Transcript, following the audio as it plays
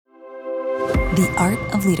The Art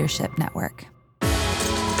of Leadership Network.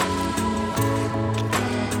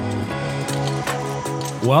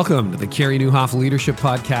 Welcome to the Carey Nieuwhof Leadership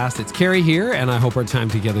Podcast. It's Carey here, and I hope our time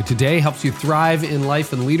together today helps you thrive in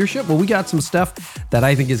life and leadership. Well, we got some stuff that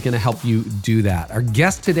I think is going to help you do that. Our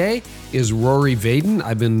guest today is Rory Vaden.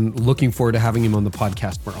 I've been looking forward to having him on the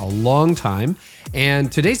podcast for a long time.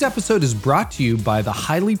 And today's episode is brought to you by the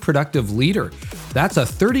Highly Productive Leader. That's a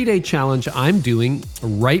 30-day challenge I'm doing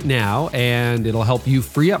right now, and it'll help you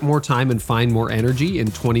free up more time and find more energy in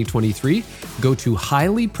 2023. Go to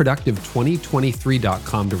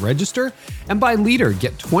highlyproductive2023.com to register, and by Leader,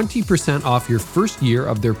 get 20% off your first year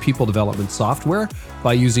of their people development software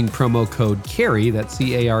by using promo code CAREY, that's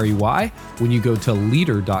C-A-R-E-Y, when you go to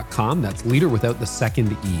leader.com. That's Leader without the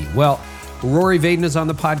second E. Well, Rory Vaden is on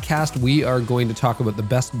the podcast. We are going to talk about the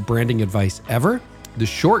best branding advice ever, the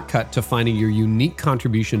shortcut to finding your unique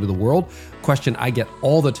contribution to the world, question I get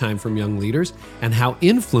all the time from young leaders, and how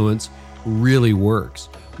influence really works.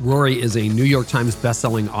 Rory is a New York Times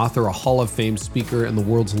bestselling author, a Hall of Fame speaker, and the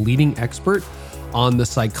world's leading expert on the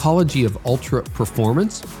psychology of ultra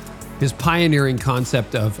performance. His pioneering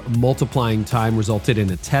concept of multiplying time resulted in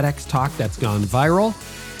a TEDx talk that's gone viral.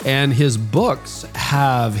 And his books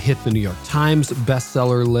have hit the New York Times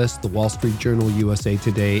bestseller list, the Wall Street Journal, USA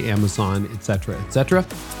Today, Amazon, etc., etc.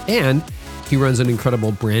 And he runs an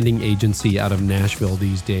incredible branding agency out of Nashville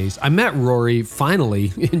these days. I met Rory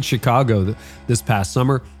finally in Chicago this past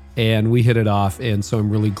summer, and we hit it off. And so I'm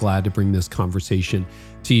really glad to bring this conversation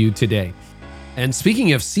to you today. And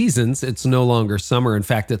speaking of seasons, it's no longer summer. In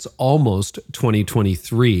fact, it's almost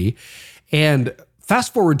 2023. And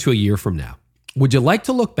fast forward to a year from now. Would you like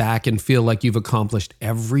to look back and feel like you've accomplished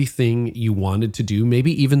everything you wanted to do?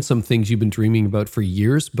 Maybe even some things you've been dreaming about for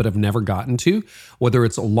years but have never gotten to, whether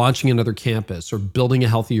it's launching another campus or building a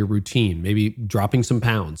healthier routine, maybe dropping some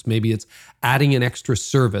pounds, maybe it's adding an extra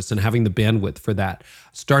service and having the bandwidth for that,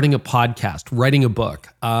 starting a podcast, writing a book.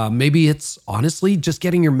 Maybe it's honestly just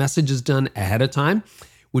getting your messages done ahead of time.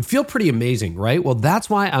 Would feel pretty amazing, right? Well, that's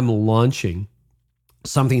why I'm launching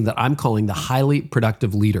something that I'm calling the Highly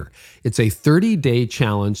Productive Leader. It's a 30-day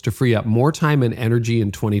challenge to free up more time and energy in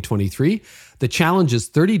 2023. The challenge is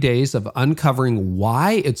 30 days of uncovering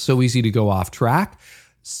why it's so easy to go off track,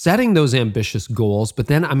 setting those ambitious goals, but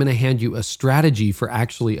then I'm going to hand you a strategy for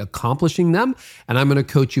actually accomplishing them, and I'm going to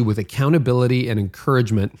coach you with accountability and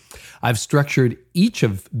encouragement. I've structured each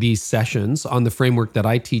of these sessions on the framework that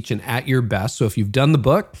I teach in At Your Best. So if you've done the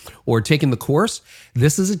book or taken the course,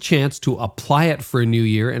 this is a chance to apply it for a new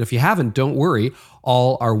year. And if you haven't, don't worry,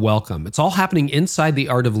 all are welcome. It's all happening inside the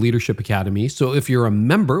Art of Leadership Academy. So if you're a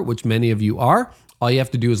member, which many of you are, all you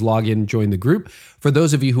have to do is log in and join the group. For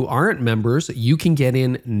those of you who aren't members, you can get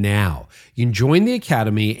in now. You can join the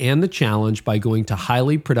Academy and the challenge by going to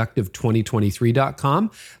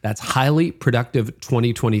highlyproductive2023.com. That's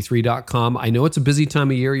highlyproductive2023.com. I know it's a busy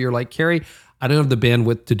time of year. You're like, Carey, I don't have the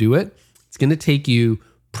bandwidth to do it. It's going to take you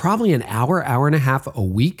probably an hour, hour and a half a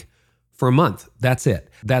week for a month. That's it.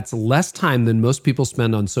 That's less time than most people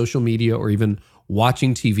spend on social media or even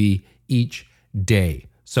watching TV each day.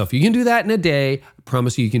 So if you can do that in a day, I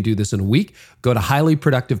promise you can do this in a week. Go to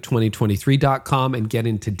highlyproductive2023.com and get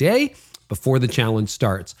in today before the challenge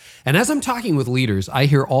starts. And as I'm talking with leaders, I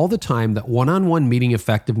hear all the time that one-on-one meeting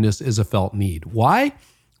effectiveness is a felt need. Why?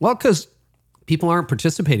 Well, because people aren't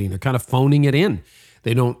participating. They're kind of phoning it in.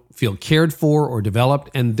 They don't feel cared for or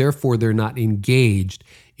developed, and therefore they're not engaged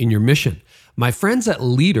in your mission. My friends at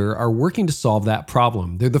Leader are working to solve that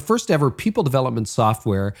problem. They're the first ever people development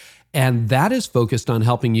software, and that is focused on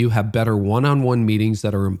helping you have better one-on-one meetings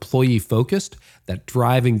that are employee-focused, that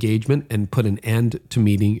drive engagement, and put an end to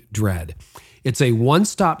meeting dread. It's a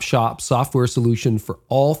one-stop shop software solution for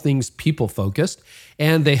all things people-focused,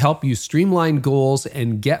 and they help you streamline goals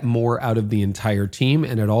and get more out of the entire team,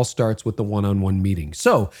 and it all starts with the one-on-one meeting.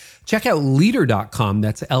 So check out leader.com,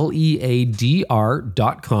 that's leadr.com,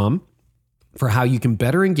 for how you can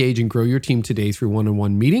better engage and grow your team today through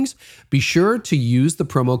one-on-one meetings. Be sure to use the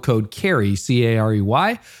promo code CAREY,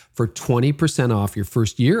 C-A-R-E-Y, for 20% off your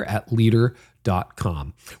first year at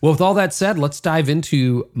leader.com. Well, with all that said, let's dive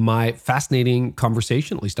into my fascinating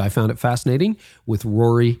conversation, at least I found it fascinating, with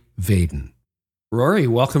Rory Vaden. Rory,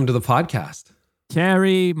 welcome to the podcast.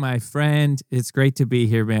 Carey, my friend, it's great to be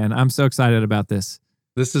here, man. I'm so excited about this.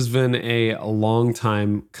 This has been a long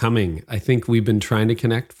time coming. I think we've been trying to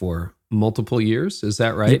connect for multiple years. Is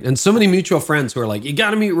that right? And so many mutual friends who are like, you got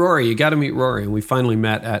to meet Rory. You got to meet Rory. And we finally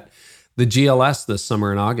met at the GLS this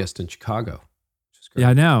summer in August in Chicago. Yeah,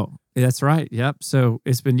 I know. That's right. Yep. So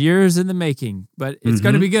it's been years in the making, but it's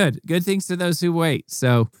going to be good. Good things to those who wait.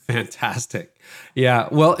 So Fantastic. Yeah.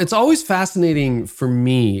 Well, it's always fascinating for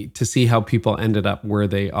me to see how people ended up where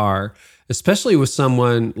they are, especially with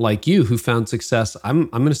someone like you who found success, I'm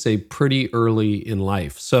going to say pretty early in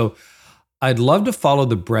life. So I'd love to follow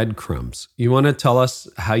the breadcrumbs. You want to tell us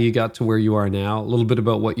how you got to where you are now, a little bit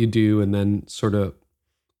about what you do, and then sort of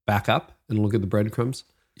back up and look at the breadcrumbs?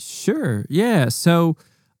 sure. Yeah. So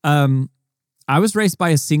I was raised by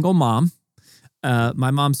a single mom.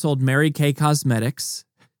 My mom sold Mary Kay Cosmetics.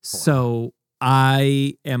 So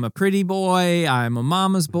I am a pretty boy. I'm a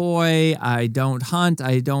mama's boy. I don't hunt.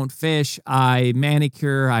 I don't fish. I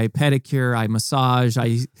manicure. I pedicure. I massage.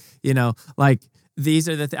 These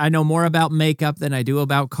are I know more about makeup than I do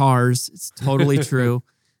about cars. It's totally true.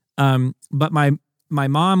 But my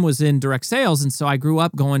mom was in direct sales. And so I grew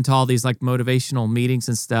up going to all these like motivational meetings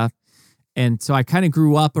and stuff. And so I kind of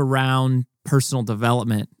grew up around personal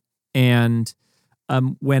development. And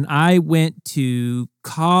when I went to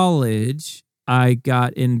college, I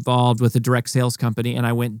got involved with a direct sales company and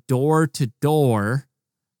I went door to door,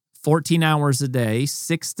 14 hours a day,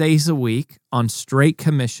 6 days a week on straight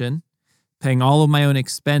commission, paying all of my own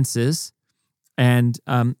expenses. And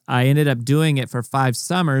I ended up doing it for 5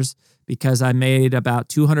 summers because I made about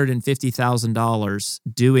 $250,000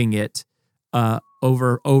 doing it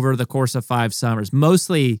over the course of 5 summers,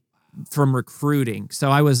 mostly from recruiting.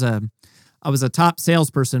 So I was a top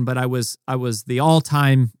salesperson, but I was the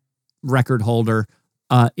all-time record holder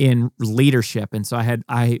in leadership. And so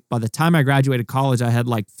by the time I graduated college, I had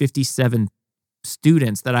like 57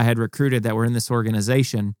 students that I had recruited that were in this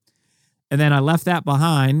organization. And then I left that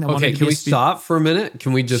behind. Okay, can we stop for a minute?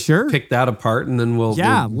 Can we just pick that apart and then we'll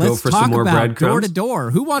go for some more breadcrumbs? Door to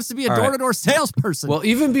door. Who wants to be a door to door salesperson? Well,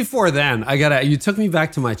 even before then, you took me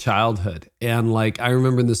back to my childhood. And like, I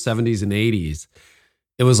remember in the 70s and 80s,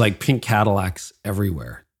 it was like pink Cadillacs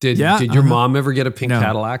everywhere. Did your mom ever get a pink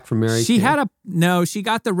Cadillac from Mary Kay? She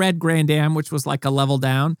got the red Grand Am, which was like a level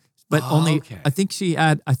down. But I think she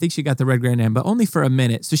got the red Grand Am, but only for a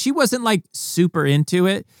minute. So she wasn't like super into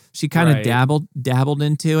it. She kind of dabbled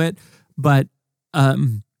into it. But, I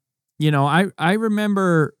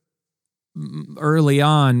remember early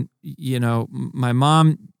on, my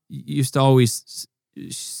mom used to always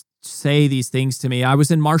say these things to me. I was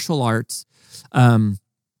in martial arts, and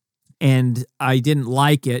I didn't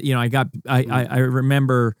like it. I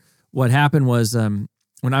remember what happened was,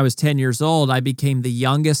 when I was 10 years old, I became the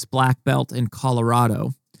youngest black belt in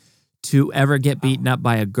Colorado to ever get beaten up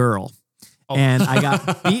by a girl. Oh. And I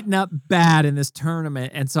got beaten up bad in this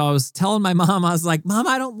tournament. And so I was telling my mom, I was like, Mom,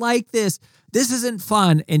 I don't like this. This isn't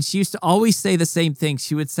fun. And she used to always say the same thing.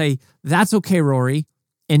 She would say, that's okay, Rory.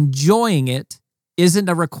 Enjoying it isn't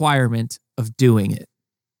a requirement of doing it.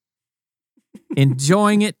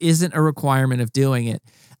 Enjoying it isn't a requirement of doing it.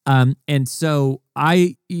 And so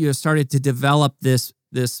I started to develop this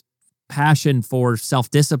passion for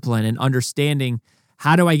self-discipline and understanding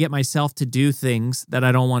how do I get myself to do things that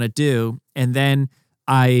I don't want to do. And then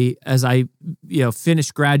as I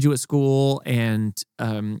finished graduate school and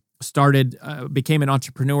became an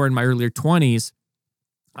entrepreneur in my earlier 20s,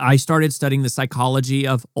 I started studying the psychology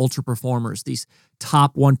of ultra performers, these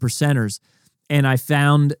top 1%ers. And I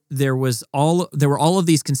found there were all of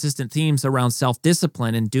these consistent themes around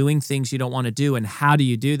self-discipline and doing things you don't want to do and how do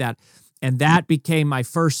you do that. And that became my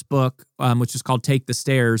first book, which is called Take the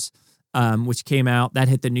Stairs, which came out. That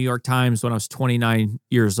hit the New York Times when I was 29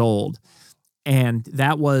 years old. And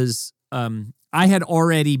that was, I had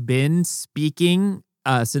already been speaking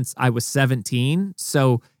since I was 17.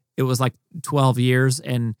 So it was like 12 years.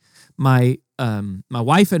 And my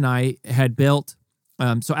wife and I had built,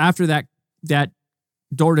 so after that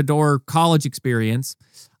door-to-door college experience,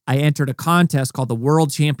 I entered a contest called the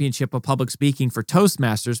World Championship of Public Speaking for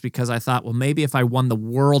Toastmasters because I thought, well, maybe if I won the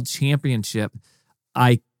World Championship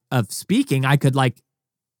of speaking, I could like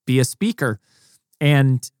be a speaker.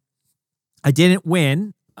 And I didn't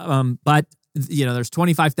win, but there's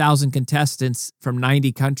 25,000 contestants from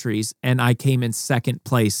 90 countries, and I came in second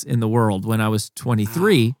place in the world when I was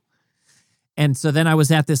 23. Wow. And so then I was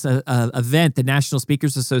at this event, the National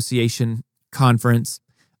Speakers Association conference,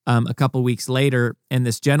 a couple weeks later, and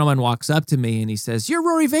this gentleman walks up to me and he says, "You're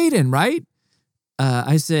Rory Vaden, right?"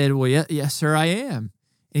 I said, "Well, yes, sir, I am." And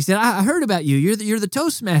he said, I heard about you. You're the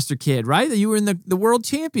Toastmaster kid, right? You were in the World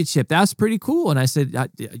Championship. That's pretty cool. And I said,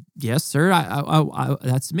 "Yes, sir. I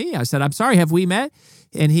that's me." I said, "I'm sorry. Have we met?"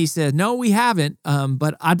 And he said, "No, we haven't.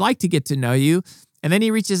 But I'd like to get to know you." And then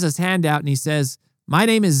he reaches his hand out and he says, "My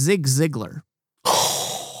name is Zig Ziglar."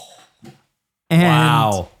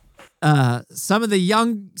 Wow. some of the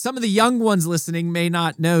young ones listening may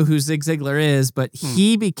not know who Zig Ziglar is, but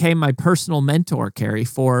he became my personal mentor, Carrie,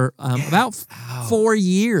 for about 4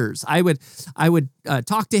 years. I would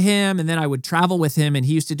talk to him, and then I would travel with him, and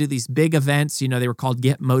he used to do these big events. They were called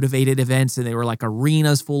Get Motivated events, and they were like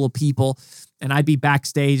arenas full of people. And I'd be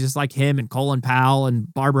backstage just like him and Colin Powell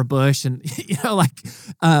and Barbara Bush, and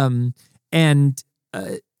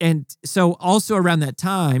and so also around that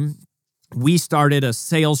time, we started a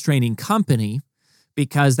sales training company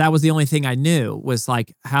because that was the only thing I knew was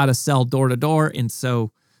like how to sell door to door. And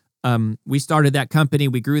so we started that company.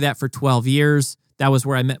 We grew that for 12 years. That was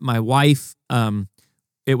where I met my wife.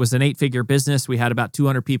 It was an 8-figure business. We had about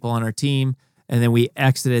 200 people on our team. And then we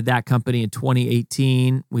exited that company in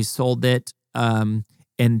 2018. We sold it. And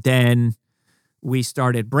then we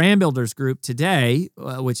started Brand Builders Group today,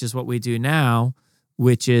 which is what we do now,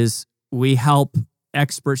 which is we help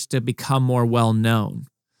experts to become more well-known.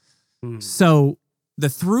 So the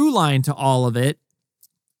through line to all of it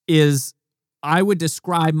is I would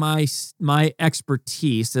describe my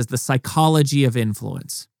expertise as the psychology of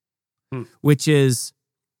influence, which is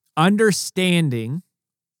understanding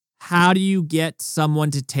how do you get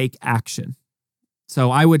someone to take action. So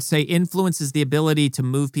I would say influence is the ability to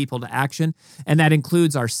move people to action, and that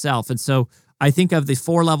includes ourself. And so I think of the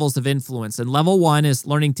 4 levels of influence. And level 1 is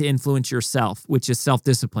learning to influence yourself, which is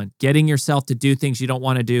self-discipline, getting yourself to do things you don't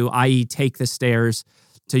want to do, i.e. take the stairs,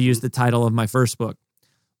 to use the title of my first book.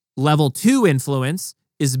 Level 2 influence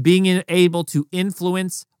is being able to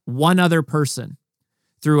influence one other person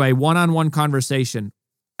through a one-on-one conversation,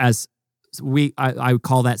 as I would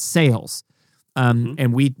call that sales.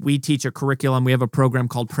 And we teach a curriculum. We have a program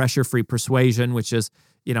called Pressure-Free Persuasion, which is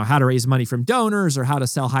how to raise money from donors or how to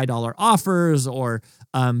sell high dollar offers, or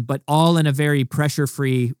but all in a very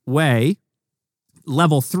pressure-free way.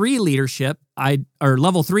 Level 3 leadership, or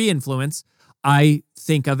level 3 influence, I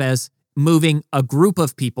think of as moving a group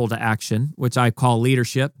of people to action, which I call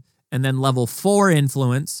leadership. And then level 4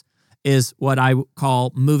 influence is what I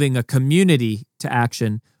call moving a community to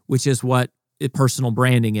action, which is what personal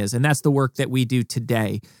branding is. And that's the work that we do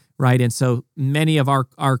today. Right. And so many of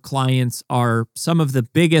our clients are some of the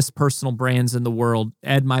biggest personal brands in the world: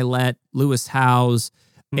 Ed Milet, Lewis Howes,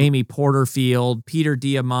 Amy Porterfield, Peter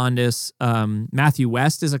Diamandis, Matthew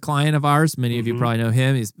West is a client of ours. Many of you probably know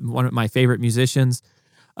him. He's one of my favorite musicians.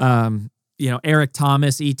 Eric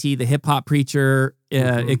Thomas, E.T., the hip hop preacher.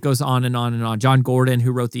 It goes on and on and on. John Gordon,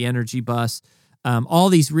 who wrote the Energy Bus. All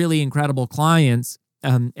these really incredible clients.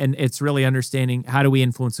 And it's really understanding how do we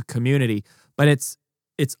influence a community. But it's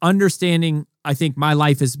understanding, I think my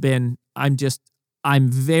life has been, I'm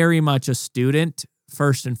very much a student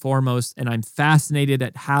first and foremost, and I'm fascinated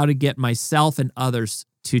at how to get myself and others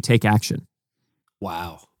to take action.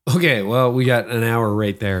 Wow. Okay, well, we got an hour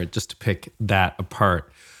right there just to pick that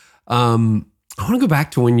apart. I want to go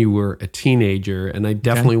back to when you were a teenager, and I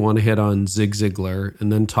definitely want to hit on Zig Ziglar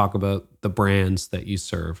and then talk about the brands that you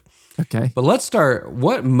serve. Okay. But let's start.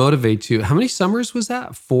 What motivates you? How many summers was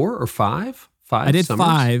that? 4 or 5? 5 I did summers?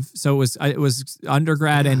 5. So it was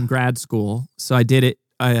undergrad and grad school. So I did it.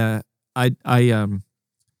 I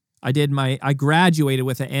graduated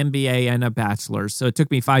with an MBA and a bachelor's. So it took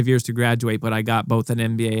me 5 years to graduate, but I got both an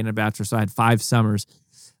MBA and a bachelor's. So I had 5 summers.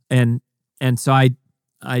 And so I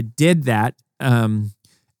did that.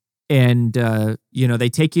 They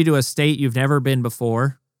take you to a state you've never been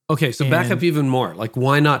before. Okay, so back up even more. Like,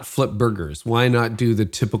 why not flip burgers? Why not do the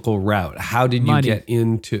typical route? How did you get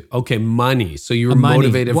into, money. So you were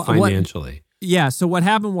motivated financially. So what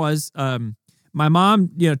happened was, my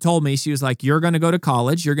mom, told me, she was like, you're going to go to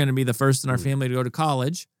college. You're going to be the first in our family to go to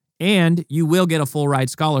college, and you will get a full ride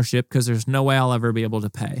scholarship because there's no way I'll ever be able to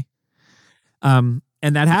pay. And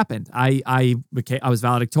that happened. I was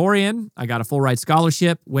valedictorian. I got a full ride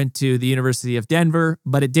scholarship, went to the University of Denver,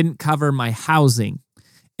 but it didn't cover my housing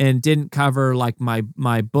and didn't cover like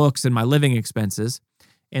my books and my living expenses.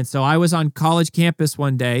 And so I was on college campus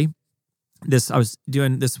one day. I was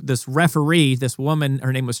doing this referee, this woman,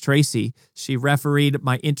 her name was Tracy. She refereed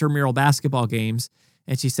my intramural basketball games.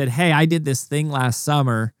 And she said, hey, I did this thing last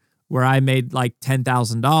summer where I made like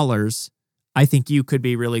 $10,000. I think you could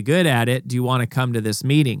be really good at it. Do you want to come to this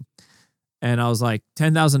meeting? And I was like,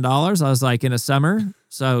 $10,000? I was like, in a summer?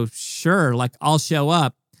 So sure, like I'll show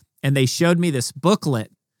up. And they showed me this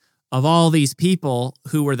booklet of all these people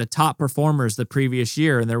who were the top performers the previous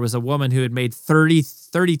year. And there was a woman who had made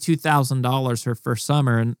 $32,000 her first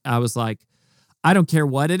summer. And I was like, I don't care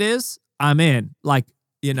what it is, I'm in. Like,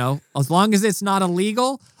 as long as it's not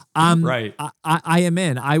illegal, right. I am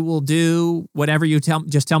in. I will do whatever you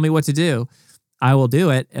just tell me what to do. I will do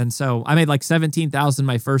it. And so I made like 17,000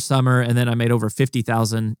 my first summer, and then I made over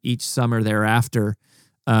 50,000 each summer thereafter,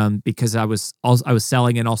 because I was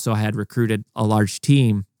selling, and also I had recruited a large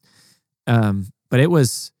team. But it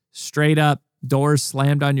was straight up doors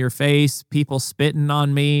slammed on your face, people spitting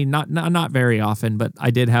on me. Not very often, but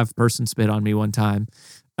I did have a person spit on me one time.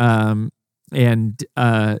 Getting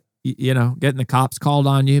the cops called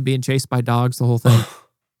on you, being chased by dogs, the whole thing.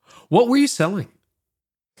 What were you selling?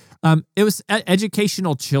 It was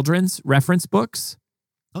educational children's reference books.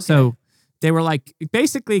 Okay. So they were like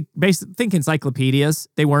basically think encyclopedias.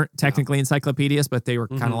 They weren't technically encyclopedias, but they were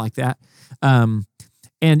kind of like that. And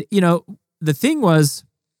the thing was,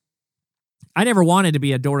 I never wanted to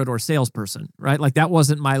be a door-to-door salesperson, right? Like that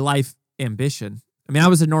wasn't my life ambition. I mean, I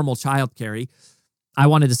was a normal child, Carrie. I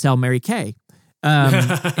wanted to sell Mary Kay.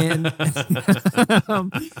 But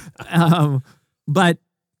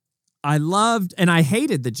I loved and I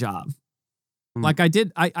hated the job. Like I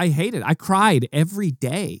did, I hated it. I cried every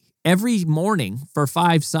day, every morning for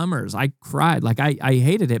 5 summers. I cried. Like I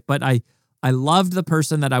hated it, but I loved the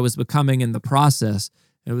person that I was becoming in the process.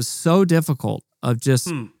 It was so difficult of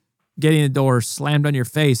just getting the door slammed on your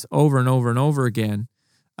face over and over and over again.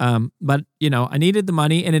 But I needed the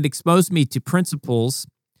money, and it exposed me to principles.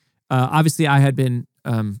 Obviously, I had been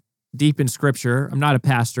deep in Scripture. I'm not a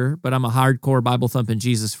pastor, but I'm a hardcore Bible-thumping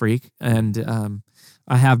Jesus freak, and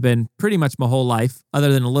I have been pretty much my whole life,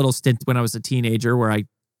 other than a little stint when I was a teenager where I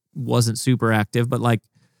wasn't super active. But like,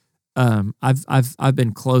 I've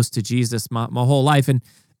been close to Jesus my whole life,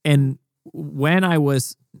 and when I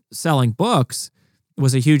was selling books, it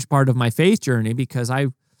was a huge part of my faith journey, because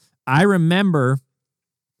I remember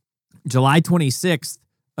July 26th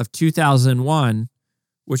of 2001,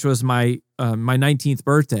 which was my 19th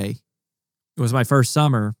birthday. It was my first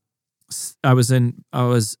summer. I was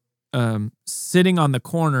sitting on the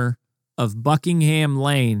corner of Buckingham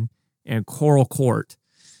Lane and Coral Court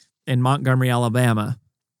in Montgomery, Alabama,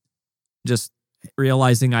 just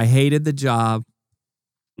realizing I hated the job.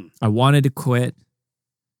 I wanted to quit.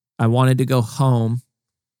 I wanted to go home.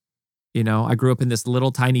 I grew up in this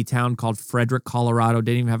little tiny town called Frederick, Colorado.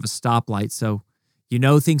 Didn't even have a stoplight. So,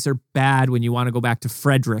 things are bad when you want to go back to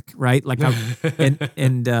Frederick, right? Like,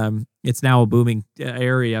 it's now a booming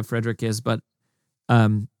area, Frederick is. But,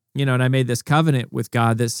 and I made this covenant with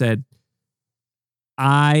God that said,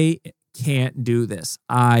 I can't do this.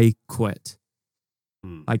 I quit.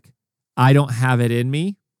 Like, I don't have it in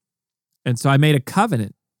me. And so I made a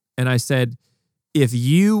covenant. And I said, if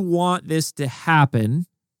you want this to happen,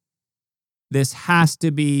 this has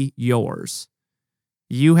to be yours.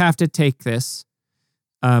 You have to take this,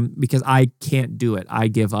 because I can't do it. I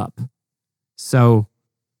give up. So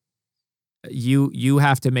you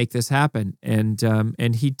have to make this happen.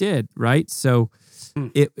 And he did, right? So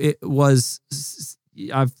it was,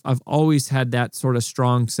 I've always had that sort of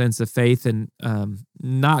strong sense of faith, and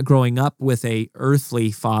not growing up with a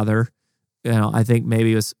earthly father, I think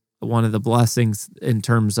maybe it was one of the blessings in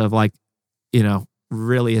terms of like,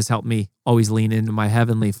 really has helped me always lean into my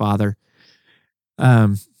heavenly Father.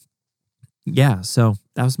 So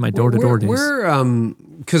that was my door-to-door days.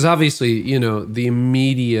 Because obviously, the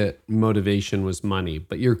immediate motivation was money,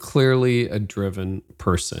 but you're clearly a driven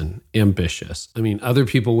person, ambitious. I mean, other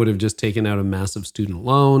people would have just taken out a massive student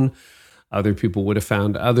loan. Other people would have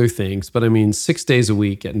found other things. But I mean, 6 days a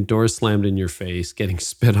week, getting doors slammed in your face, getting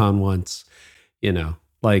spit on once,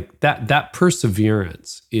 like that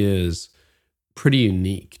perseverance is pretty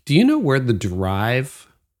unique. Do you know where the drive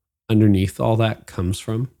underneath all that comes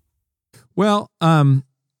from? Well,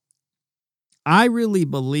 I really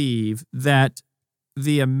believe that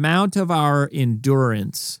the amount of our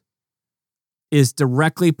endurance is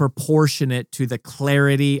directly proportionate to the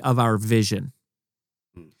clarity of our vision.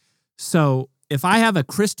 So if I have a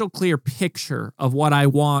crystal clear picture of what I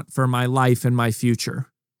want for my life and my future,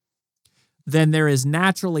 then there is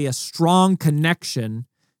naturally a strong connection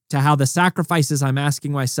to how the sacrifices I'm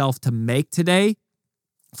asking myself to make today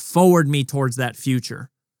forward me towards that future.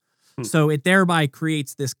 So it thereby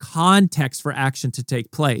creates this context for action to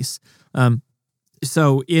take place.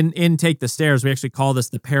 So in Take the Stairs, we actually call this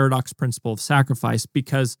the paradox principle of sacrifice,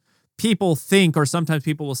 because people think, or sometimes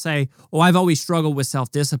people will say, oh, I've always struggled with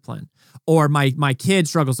self-discipline, or my kid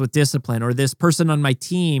struggles with discipline, or this person on my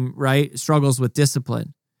team, right, struggles with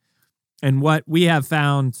discipline. And what we have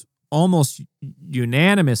found almost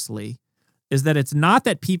unanimously is that it's not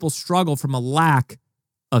that people struggle from a lack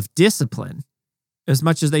of discipline as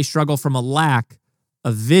much as they struggle from a lack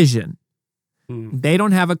of vision. They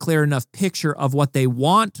don't have a clear enough picture of what they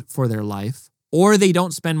want for their life, or they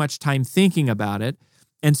don't spend much time thinking about it.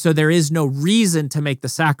 And so there is no reason to make the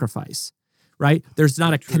sacrifice, right? There's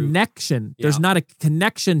not a True. connection. Yeah. There's not a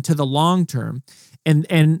connection to the long term.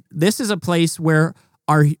 And this is a place where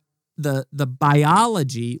the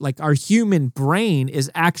biology, like our human brain, is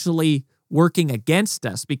actually working against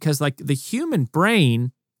us, because like the human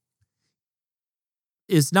brain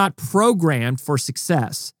is not programmed for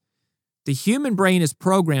success. The human brain is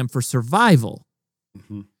programmed for survival.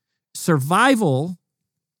 Mm-hmm. Survival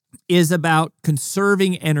is about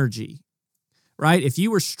conserving energy, right? If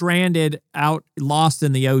you were stranded out, lost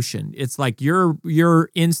in the ocean, it's like your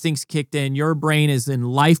instincts kicked in. Your brain is in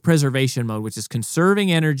life preservation mode, which is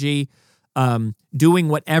conserving energy, doing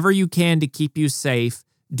whatever you can to keep you safe,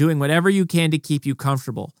 doing whatever you can to keep you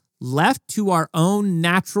comfortable. Left to our own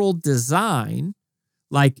natural design,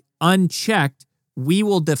 like unchecked, we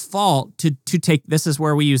will default to take, this is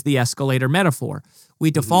where we use the escalator metaphor.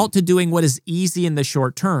 We default to doing what is easy in the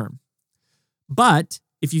short term. But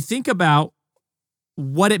if you think about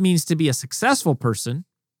what it means to be a successful person,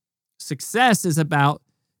 success is about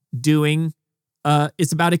doing,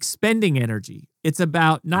 it's about expending energy. It's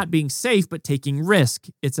about not being safe, but taking risk.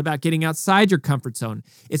 It's about getting outside your comfort zone.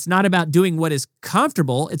 It's not about doing what is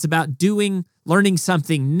comfortable. It's about learning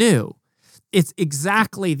something new. It's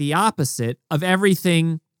exactly the opposite of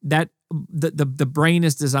everything that the brain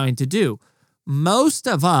is designed to do. Most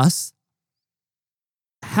of us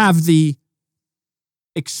have the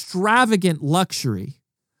extravagant luxury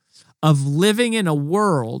of living in a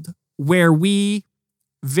world where we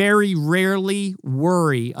very rarely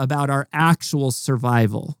worry about our actual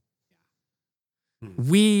survival.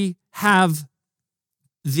 We have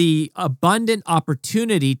the abundant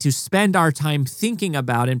opportunity to spend our time thinking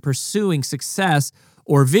about and pursuing success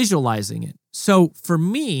or visualizing it. So for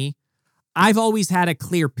me, I've always had a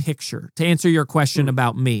clear picture, to answer your question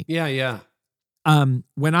about me. Yeah.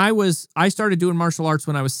 When I started doing martial arts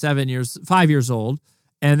when I was 5 years old.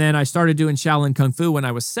 And then I started doing Shaolin Kung Fu when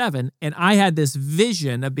I was 7. And I had this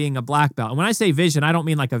vision of being a black belt. And when I say vision, I don't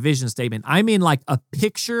mean like a vision statement. I mean like a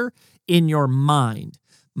picture in your mind.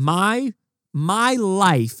 My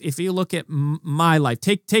life, if you look at my life,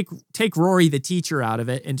 take Rory the teacher out of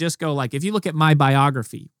it and just go like, if you look at my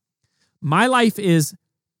biography, my life is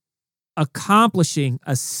accomplishing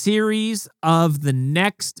a series of the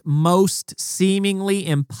next most seemingly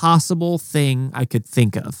impossible thing I could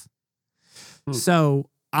think of. So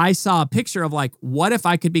I saw a picture of like, what if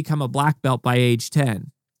I could become a black belt by age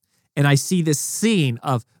 10? And I see this scene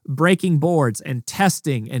of breaking boards and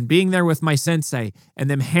testing and being there with my sensei and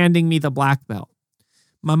them handing me the black belt.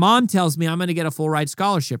 My mom tells me I'm going to get a full ride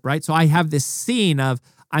scholarship, right? So I have this scene of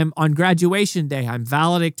I'm on graduation day, I'm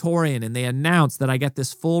valedictorian, and they announce that I get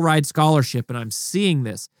this full ride scholarship, and I'm seeing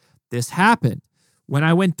this. This happened. When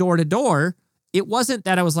I went door to door, it wasn't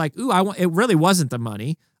that I was like, ooh, it really wasn't the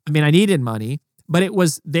money. I mean, I needed money, but it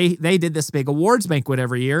was, they did this big awards banquet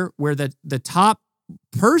every year where the top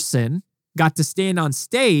person got to stand on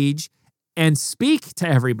stage and speak to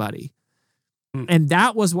everybody. And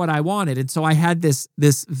that was what I wanted. And so I had this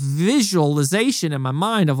visualization in my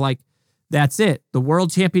mind of like, that's it. The World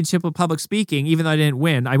Championship of Public Speaking, even though I didn't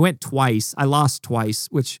win, I went twice. I lost twice,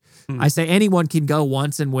 which I say anyone can go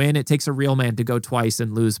once and win. It takes a real man to go twice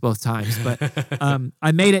and lose both times. But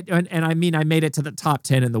I made it, and I mean, I made it to the top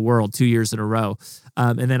 10 in the world 2 years in a row.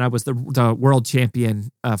 And then I was the world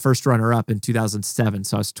champion, first runner-up in 2007,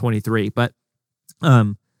 so I was 23. But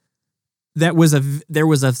there was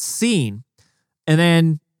a scene. And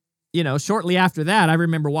then, shortly after that, I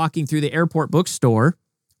remember walking through the airport bookstore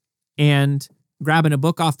and grabbing a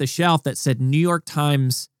book off the shelf that said New York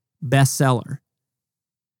Times bestseller.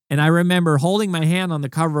 And I remember holding my hand on the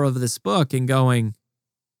cover of this book and going,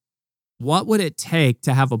 what would it take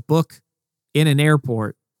to have a book in an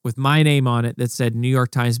airport with my name on it that said New York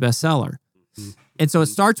Times bestseller? And so it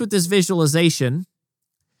starts with this visualization.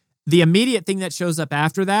 The immediate thing that shows up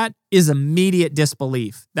after that is immediate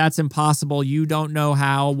disbelief. That's impossible. You don't know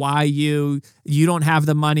how, why you don't have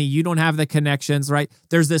the money, you don't have the connections, right?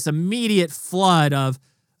 There's this immediate flood of,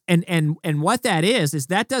 and what that is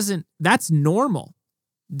that's normal.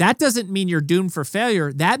 That doesn't mean you're doomed for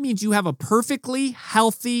failure. That means you have a perfectly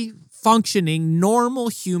healthy, functioning, normal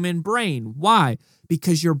human brain. Why?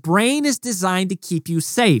 Because your brain is designed to keep you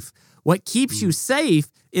safe. What keeps you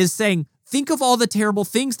safe is saying, think of all the terrible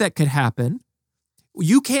things that could happen.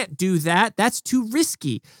 You can't do that. That's too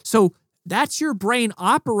risky. So that's your brain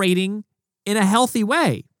operating in a healthy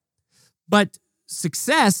way. But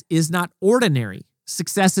success is not ordinary.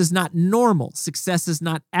 Success is not normal. Success is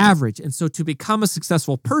not average. And so to become a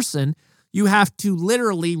successful person, you have to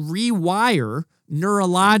literally rewire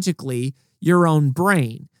neurologically your own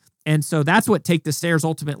brain. And so that's what Take the Stairs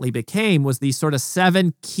ultimately became, was these sort of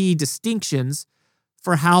 7 key distinctions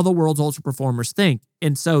for how the world's ultra performers think.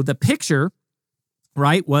 And so the picture,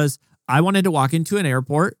 right, was I wanted to walk into an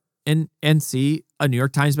airport and see a New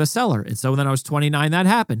York Times bestseller. And so then I was 29, that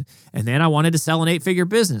happened. And then I wanted to sell an 8-figure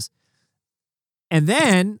business. And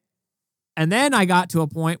then I got to a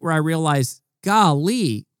point where I realized,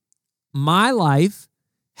 golly, my life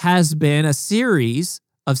has been a series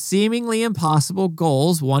of seemingly impossible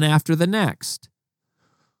goals, one after the next.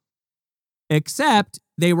 Except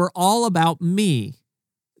they were all about me.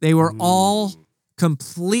 They were all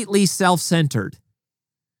completely self-centered.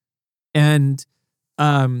 And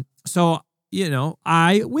so,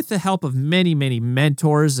 I, with the help of many, many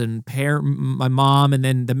mentors and my mom, and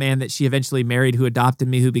then the man that she eventually married who adopted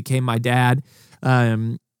me, who became my dad,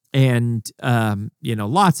 lots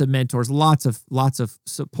of mentors, lots of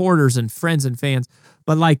supporters and friends and fans.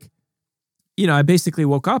 But I basically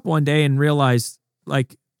woke up one day and realized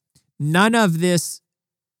none of this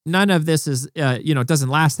is, it doesn't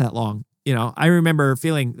last that long. I remember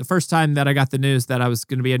feeling the first time that I got the news that I was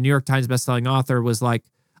going to be a New York Times bestselling author was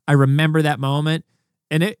I remember that moment,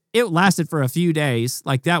 and it lasted for a few days.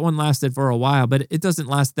 That one lasted for a while, but it doesn't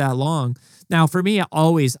last that long. Now, for me,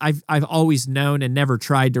 I've always known and never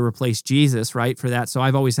tried to replace Jesus, right, for that. So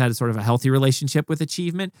I've always had sort of a healthy relationship with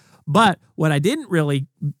achievement. But what I didn't really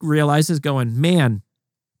realize is going, man,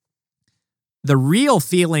 the real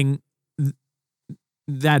feeling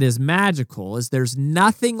that is magical is there's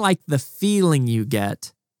nothing like the feeling you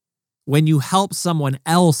get when you help someone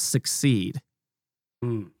else succeed.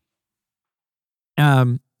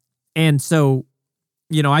 And so,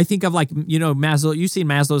 I think of Maslow, you've seen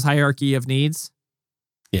Maslow's hierarchy of needs.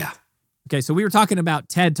 Yeah. Okay. So we were talking about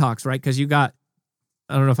TED Talks, right? Cause I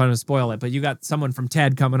don't know if I'm going to spoil it, but you got someone from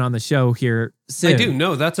TED coming on the show here soon. I do.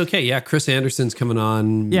 No, that's okay. Yeah. Chris Anderson's coming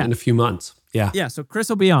on in a few months. Yeah. Yeah. So Chris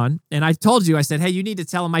will be on. And I told you, I said, hey, you need to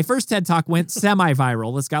tell him my first TED Talk went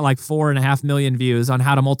semi-viral. It's got 4.5 million views on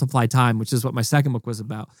how to multiply time, which is what my second book was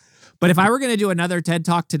about. But if I were going to do another TED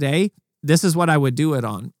Talk today, this is what I would do it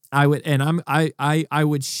on. I would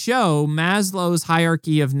show Maslow's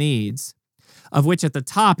hierarchy of needs, of which at the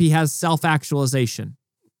top he has self-actualization,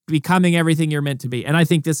 becoming everything you're meant to be. And I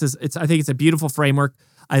think it's a beautiful framework.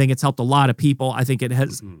 I think it's helped a lot of people. I think it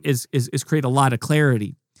has is created a lot of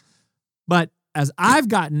clarity. But as I've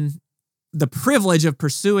gotten the privilege of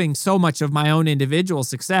pursuing so much of my own individual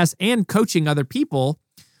success and coaching other people,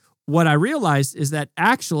 what I realized is that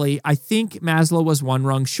actually I think Maslow was one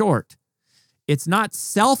rung short. It's not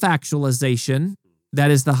self-actualization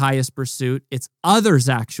that is the highest pursuit. It's others'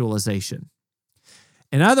 actualization.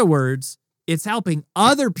 In other words, it's helping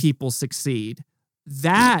other people succeed.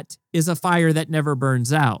 That is a fire that never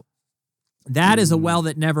burns out. That is a well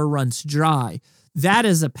that never runs dry. That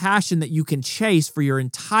is a passion that you can chase for your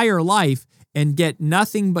entire life and get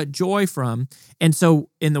nothing but joy from. And so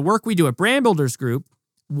in the work we do at Brand Builders Group,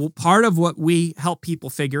 part of what we help people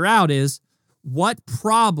figure out is what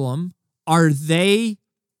problem are they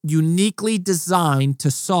uniquely designed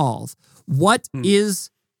to solve? What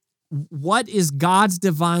is God's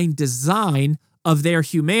divine design of their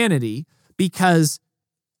humanity? Because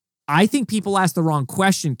I think people ask the wrong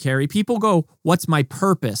question, Carrie. People go, what's my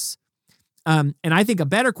purpose? And I think a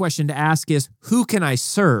better question to ask is, who can I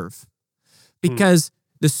serve? Because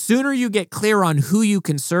the sooner you get clear on who you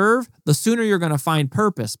can serve, the sooner you're going to find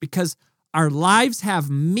purpose, because our lives have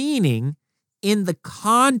meaning in the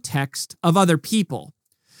context of other people.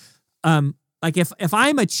 If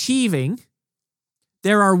I'm achieving,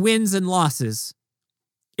 there are wins and losses.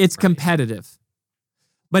 It's competitive.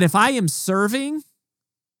 But if I am serving,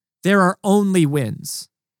 there are only wins.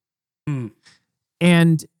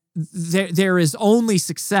 And there is only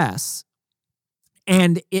success.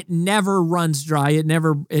 And it never runs dry. It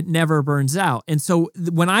never burns out. And so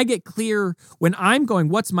when I get clear, when I'm going,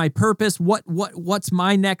 what's my purpose? What's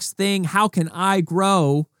my next thing? How can I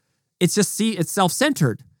grow? It's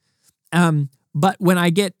self-centered. But when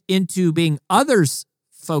I get into being others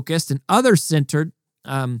focused and others centered,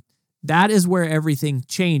 that is where everything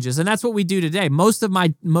changes. And that's what we do today. Most of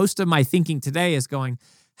my thinking today is going,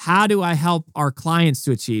 how do I help our clients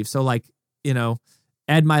to achieve? So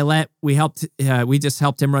Ed Milet, we just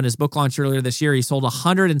helped him run his book launch earlier this year. He sold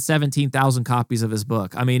 117,000 copies of his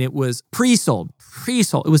book. I mean, it was pre-sold.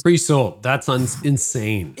 It was pre-sold. That's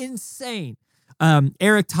insane. Insane.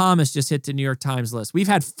 Eric Thomas just hit the New York Times list. We've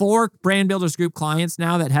had 4 Brand Builders Group clients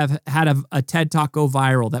now that have had a TED Talk go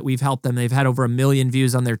viral that we've helped them. They've had over 1 million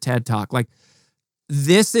views on their TED Talk.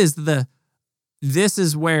 This is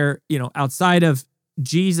where, outside of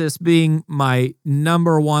Jesus being my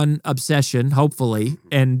number one obsession, hopefully,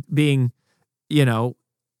 and being,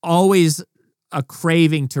 always a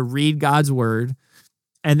craving to read God's word,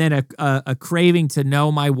 and then a craving to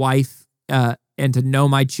know my wife and to know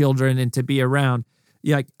my children and to be around.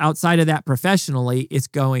 Like outside of that professionally, it's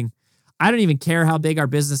going, I don't even care how big our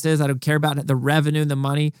business is. I don't care about the revenue and the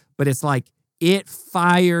money, but it's like, it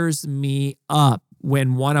fires me up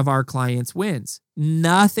when one of our clients wins.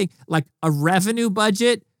 Nothing like a revenue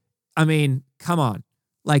budget. I mean, come on,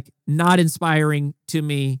 like not inspiring to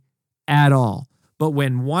me at all. But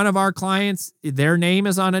when one of our clients, their name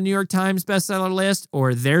is on a New York Times bestseller list,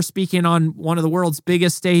 or they're speaking on one of the world's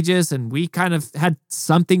biggest stages and we kind of had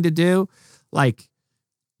something to do, like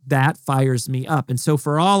that fires me up. And so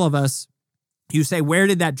for all of us, you say, where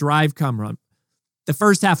did that drive come from? The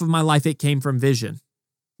first half of my life, it came from vision,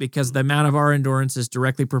 because the amount of our endurance is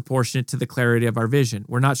directly proportionate to the clarity of our vision.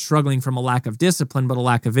 We're not struggling from a lack of discipline, but a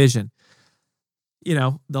lack of vision.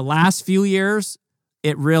 The last few years,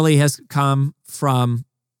 it really has come from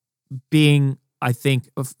being, I think,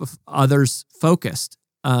 of others focused.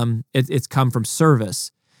 It's come from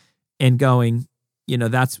service and going,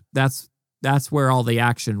 that's where all the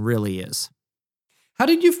action really is. How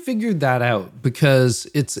did you figure that out? Because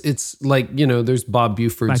it's like, there's Bob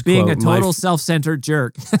Buford's By being quote, a total self-centered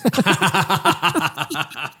jerk.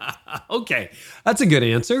 Okay, that's a good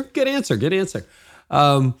answer. Good answer.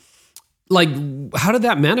 Like, how did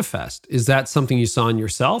that manifest? Is that something you saw in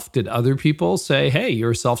yourself? Did other people say, hey,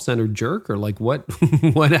 you're a self-centered jerk? Or like, what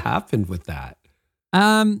happened with that?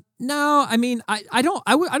 No, I mean, I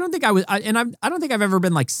don't think I was, I don't think I've ever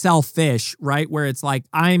been like selfish, right? Where it's like,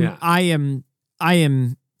 I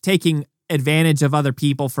am taking advantage of other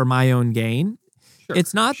people for my own gain. Sure,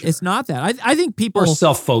 it's not that. I think people... Or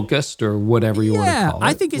self-focused or whatever you want to call it.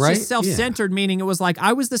 I think it's right? just self-centered, meaning it was like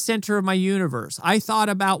I was the center of my universe. I thought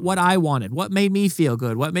about what I wanted, what made me feel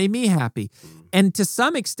good, what made me happy. And to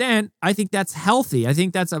some extent, I think that's healthy. I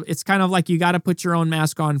think it's kind of like you got to put your own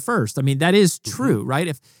mask on first. I mean, that is true, right?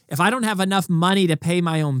 If I don't have enough money to pay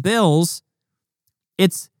my own bills,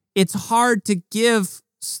 it's hard to give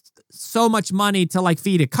so much money to like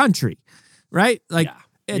feed a country, right? Like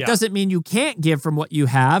it doesn't mean you can't give from what you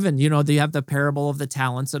have. And, you have the parable of the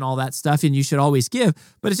talents and all that stuff, and you should always give.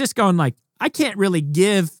 But it's just going like, I can't really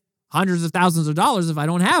give hundreds of thousands of dollars if I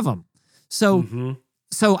don't have them. So,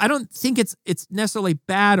 so I don't think it's necessarily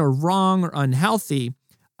bad or wrong or unhealthy.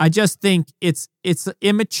 I just think it's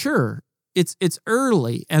immature. It's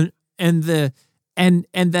early, and the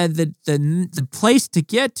place to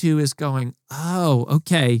get to is going, oh,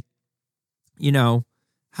 okay,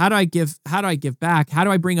 how do I give back? How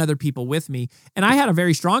do I bring other people with me? And I had a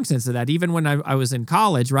very strong sense of that. Even when I was in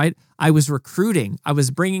college, right? I was recruiting. I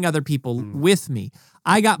was bringing other people with me.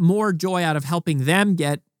 I got more joy out of helping them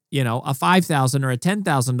get, a $5,000 or a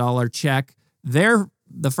 $10,000 check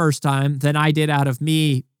the first time than I did out of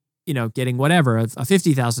me, getting whatever, a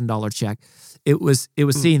 $50,000 check. It was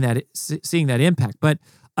seeing that impact. But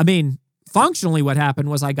I mean, functionally what happened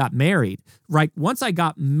was I got married, right? Once I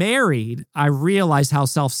got married, I realized how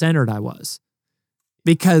self-centered I was,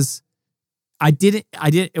 because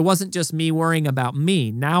it wasn't just me worrying about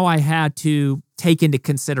me. Now I had to take into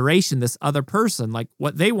consideration this other person, like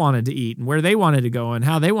what they wanted to eat and where they wanted to go and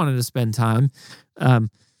how they wanted to spend time. And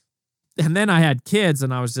then I had kids,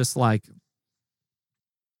 and I was just like,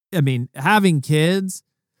 I mean, having kids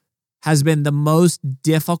has been the most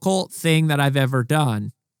difficult thing that I've ever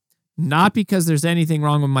done. Not because there's anything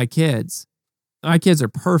wrong with my kids. My kids are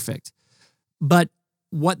perfect. But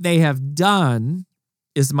what they have done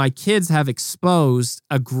is my kids have exposed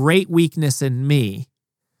a great weakness in me,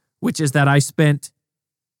 which is that I spent,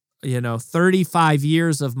 35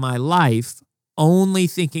 years of my life only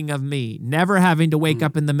thinking of me, never having to wake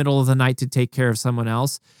up in the middle of the night to take care of someone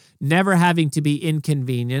else, never having to be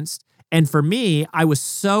inconvenienced. And for me, I was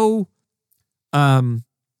so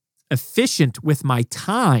efficient with my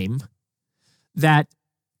time that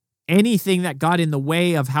anything that got in the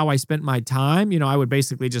way of how I spent my time, I would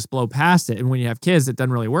basically just blow past it. And when you have kids, it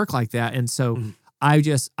doesn't really work like that. And so I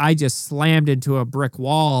just slammed into a brick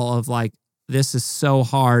wall of like, this is so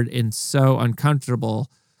hard and so uncomfortable.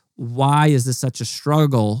 Why is this such a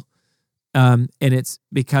struggle? And it's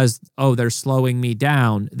because, they're slowing me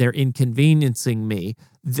down. They're inconveniencing me.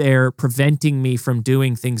 They're preventing me from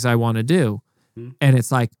doing things I want to do. And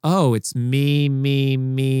it's like, it's me.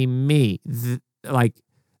 Like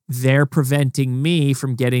they're preventing me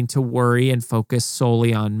from getting to worry and focus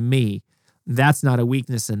solely on me. That's not a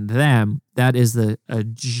weakness in them. That is a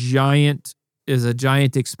giant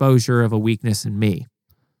exposure of a weakness in me.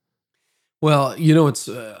 Well, what's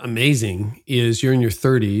amazing is you're in your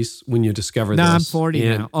 30s when you discovered No, this. I'm 40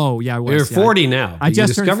 now. Oh, yeah, I was. You're Yeah. 40 now. I But just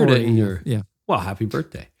you turned discovered 40. it in your, Yeah. well, happy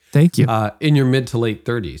birthday. Thank you. In your mid to late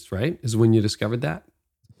 30s, right? Is when you discovered that?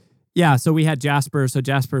 Yeah, so we had Jasper. So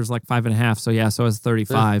Jasper's like 5.5. So yeah, so I was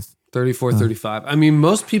 35. 34, 35. I mean,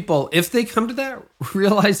 most people, if they come to that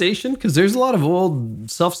realization, because there's a lot of old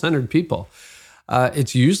self-centered people,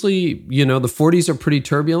 it's usually, the 40s are pretty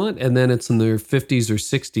turbulent, and then it's in their 50s or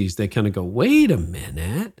 60s, they kind of go, wait a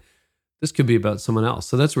minute, this could be about someone else.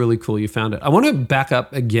 So that's really cool you found it. I want to back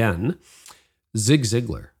up again. Zig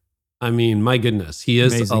Ziglar. I mean, my goodness, he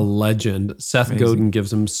is Amazing. a legend. Seth Godin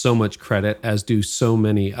gives him so much credit, as do so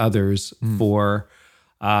many others for,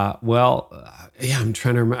 I'm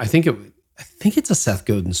trying to remember. I think it's a Seth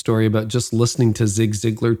Godin story about just listening to Zig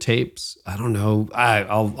Ziglar tapes. I don't know.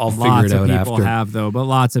 I'll figure it out after. Lots of people have, though, but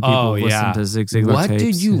lots of people listen to Zig Ziglar What tapes.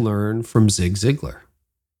 did you learn from Zig Ziglar?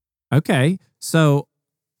 Okay, so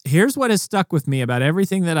here's what has stuck with me about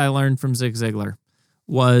everything that I learned from Zig Ziglar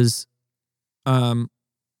was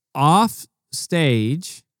off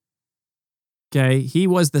stage, okay, he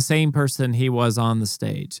was the same person he was on the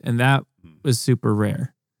stage, and that was super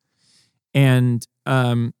rare. And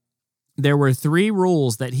there were 3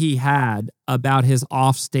 rules that he had about his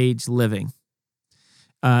offstage living.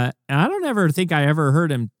 And I don't ever think I ever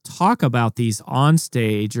heard him talk about these on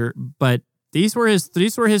stage, but these were his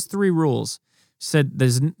 3 rules. He said,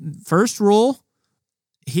 the first rule,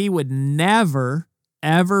 he would never,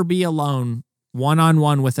 ever be alone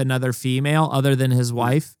one-on-one with another female other than his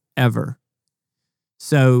wife, ever.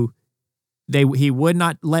 So he would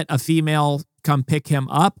not let a female come pick him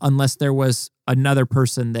up unless there was another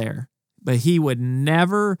person there. But he would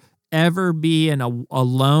never, ever be in a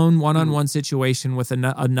lone one-on-one situation with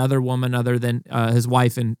another woman other than his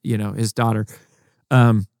wife and, his daughter.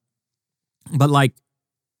 But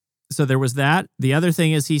so there was that. The other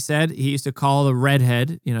thing is, he said he used to call the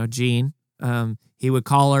redhead, Jean. He would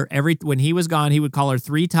call her when he was gone, he would call her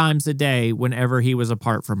 3 times a day whenever he was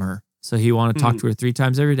apart from her. So he wanted to talk to her 3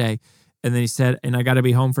 times every day. And then he said, and I got to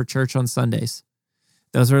be home for church on Sundays.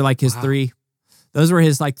 Those were his 3. Those were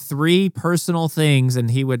his 3 personal things.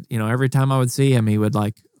 And he would, every time I would see him, he would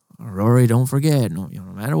Rory, don't forget, no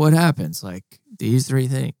matter what happens, these 3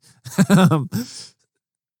 things.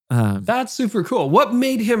 That's super cool. What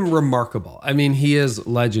made him remarkable? I mean, he is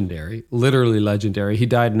legendary, literally legendary. He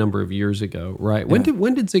died a number of years ago, right? Yeah.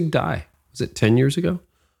 When did Zig die? Was it 10 years ago?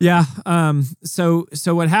 Yeah. So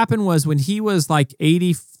what happened was, when he was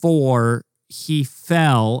 84, he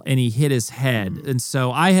fell and he hit his head. And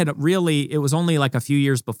so it was only a few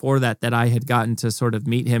years before that I had gotten to sort of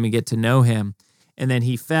meet him and get to know him. And then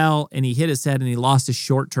he fell and he hit his head and he lost his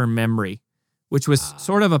short-term memory, which was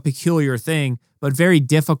sort of a peculiar thing, but very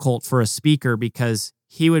difficult for a speaker, because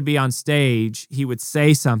he would be on stage, he would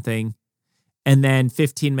say something, and then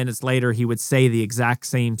 15 minutes later, he would say the exact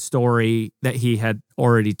same story that he had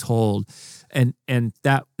already told. And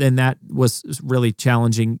that was really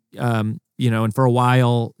challenging. And for a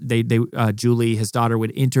while, Julie, his daughter,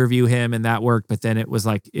 would interview him, and that worked. But then it was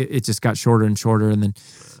it just got shorter and shorter. And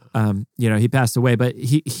then, he passed away. But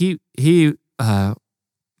he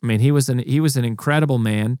was an incredible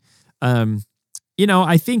man.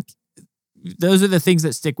 I think those are the things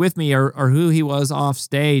that stick with me, are who he was off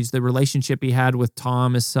stage, the relationship he had with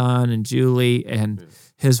Tom, his son, and Julie, and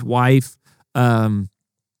his wife. And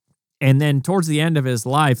then towards the end of his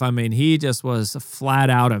life, he just was a flat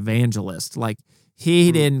out evangelist.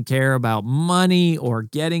 He didn't care about money or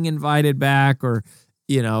getting invited back, or,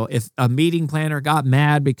 if a meeting planner got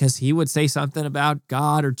mad because he would say something about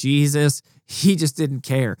God or Jesus, he just didn't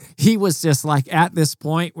care. He was just at this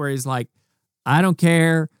point where he's I don't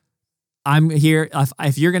care. I'm here.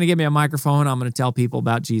 If you're going to give me a microphone, I'm going to tell people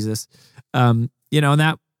about Jesus. And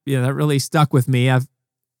that really stuck with me.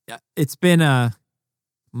 It's been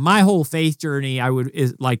my whole faith journey, I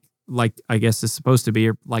guess is supposed to be,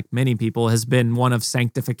 or like many people, has been one of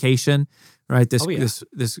sanctification, right?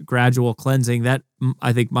 This gradual cleansing that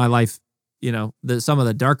I think my life, some of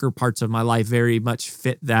the darker parts of my life very much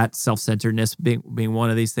fit that self-centeredness being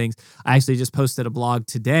one of these things. I actually just posted a blog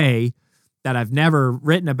today that I've never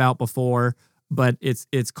written about before, but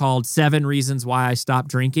it's called 7 Reasons Why I Stopped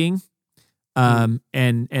Drinking, and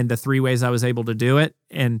the 3 ways I was able to do it.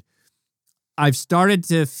 And I've started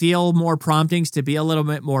to feel more promptings to be a little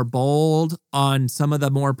bit more bold on some of the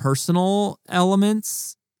more personal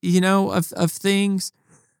elements, of things.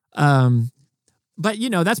 But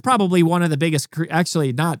that's probably one of the biggest,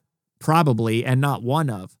 actually not probably, and not one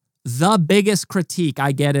of the biggest critique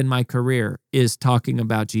I get in my career is talking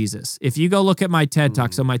about Jesus. If you go look at my TED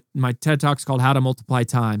Talk, so my TED Talk's called How to Multiply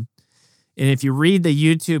Time. And if you read the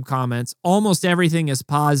YouTube comments, almost everything is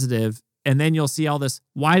positive. And then you'll see all this.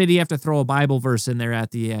 Why did he have to throw a Bible verse in there at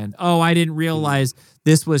the end? Oh, I didn't realize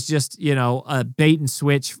this was just, a bait and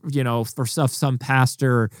switch, for some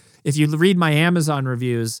pastor. If you read my Amazon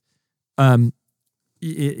reviews,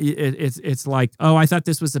 it's like, oh, I thought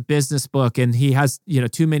this was a business book and he has,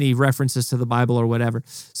 too many references to the Bible or whatever.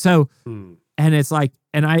 So, and it's like,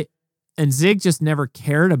 and Zig just never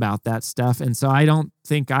cared about that stuff. And so I don't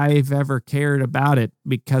think I've ever cared about it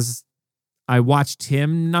because I watched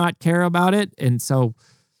him not care about it. And so,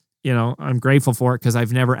 I'm grateful for it because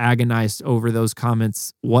I've never agonized over those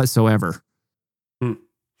comments whatsoever.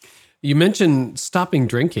 You mentioned stopping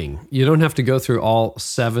drinking. You don't have to go through all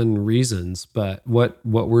 7 reasons, but what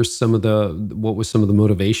was some of the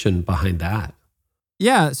motivation behind that?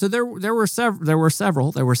 Yeah, so there were several.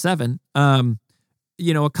 There were 7.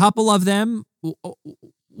 A couple of them.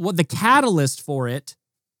 What the catalyst for it?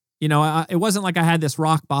 It wasn't like I had this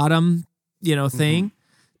rock bottom, thing.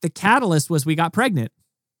 The catalyst was we got pregnant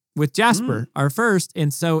with Jasper, our first,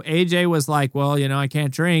 and so AJ was like, "Well, I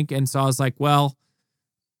can't drink," and so I was like, "Well."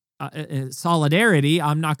 Solidarity,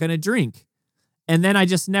 I'm not going to drink. And then I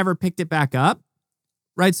just never picked it back up.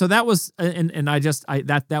 Right. So that was,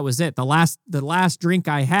 that was it. The last drink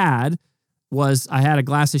I had was I had a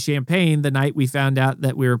glass of champagne the night we found out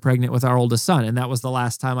that we were pregnant with our oldest son. And that was the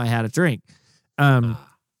last time I had a drink.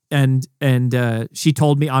 And she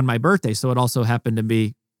told me on my birthday. So it also happened to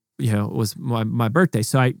be, it was my birthday.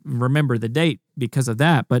 So I remember the date because of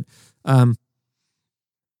that. But,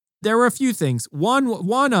 there were a few things. One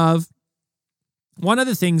of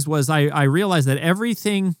the things was I realized that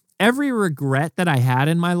every regret that I had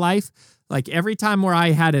in my life, like every time where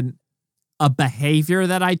I had a behavior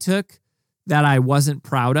that I took that I wasn't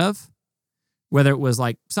proud of, whether it was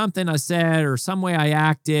like something I said or some way I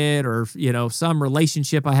acted or, some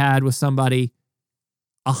relationship I had with somebody,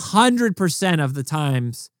 100% of the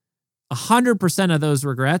times, 100% of those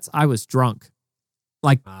regrets, I was drunk.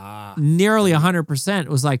 Like nearly 100%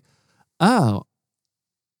 was like, oh,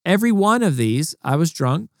 every one of these, I was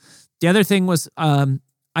drunk. The other thing was,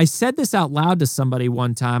 I said this out loud to somebody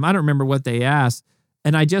one time. I don't remember what they asked.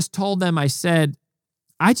 And I just told them, I said,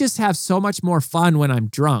 I just have so much more fun when I'm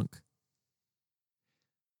drunk.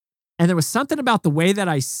 And there was something about the way that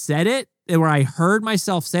I said it, where I heard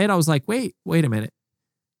myself say it. I was like, wait a minute.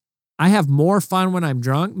 I have more fun when I'm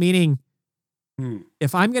drunk, meaning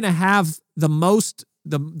if I'm going to have the most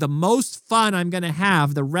fun I'm going to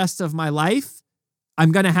have the rest of my life,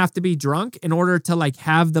 I'm going to have to be drunk in order to like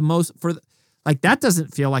have the most that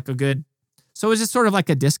doesn't feel like a good. So it was just sort of like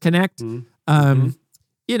a disconnect.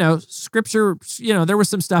 Scripture, there was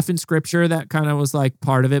some stuff in scripture that kind of was like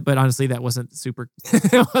part of it, but honestly, that wasn't super.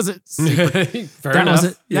 It wasn't super.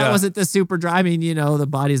 That wasn't the super dry. I mean, the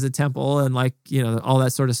body's a temple and like, all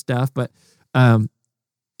that sort of stuff. But,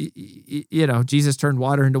 Jesus turned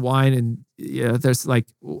water into wine and, there's like,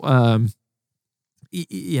 wine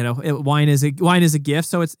is a gift.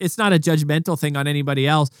 So it's not a judgmental thing on anybody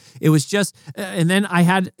else. It was just, and then I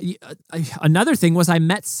had another thing was I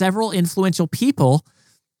met several influential people.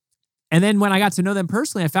 And then when I got to know them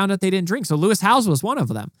personally, I found out they didn't drink. So Lewis Howes was one of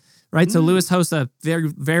them, right? So Lewis hosts a very,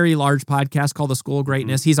 very large podcast called The School of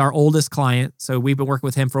Greatness. He's our oldest client. So we've been working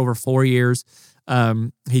with him for over 4 years.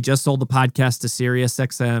 He just sold the podcast to Sirius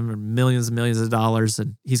XM and millions and millions of dollars.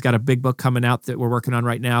 And he's got a big book coming out that we're working on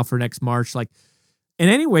right now for next March. And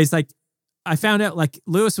anyways, I found out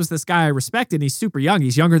Lewis was this guy I respected. He's super young.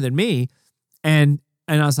 He's younger than me. And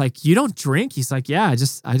I was like, you don't drink? He's like, yeah, I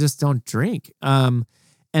just don't drink.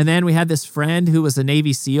 And then we had this friend who was a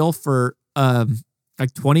Navy SEAL for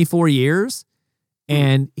 24 years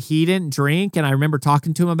and he didn't drink. And I remember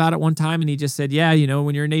talking to him about it one time and he just said, yeah,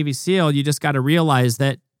 when you're a Navy SEAL, you just got to realize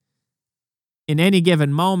that in any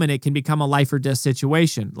given moment, it can become a life or death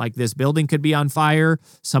situation. Like this building could be on fire.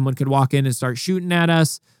 Someone could walk in and start shooting at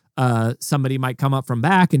us. Somebody might come up from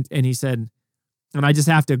back. And he said, and I just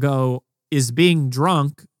have to go, is being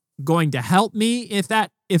drunk going to help me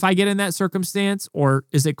if I get in that circumstance, or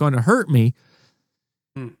is it going to hurt me?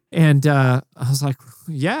 And I was like,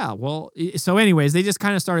 yeah, well, so anyways, they just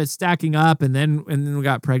kind of started stacking up and then we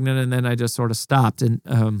got pregnant and then I just sort of stopped.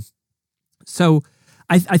 And so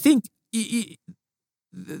I think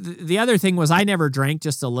the other thing was I never drank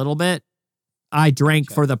just a little bit. I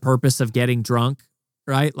drank for the purpose of getting drunk,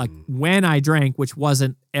 right? Like when I drank, which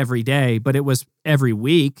wasn't every day, but it was every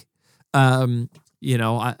week. Probably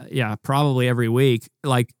every week,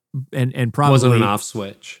 and probably wasn't an off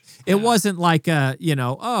switch. It wasn't like like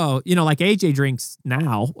AJ drinks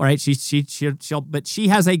now, right? She'll, but she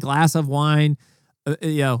has a glass of wine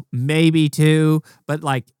maybe 2, but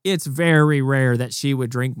like it's very rare that she would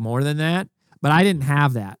drink more than that. But I didn't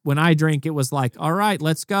have that. When I drink, it was like, all right,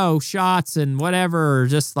 let's go, shots and whatever, or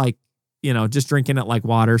just like, just drinking it like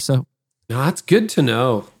water. So no, that's good to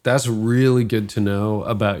know. That's really good to know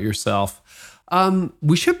about yourself.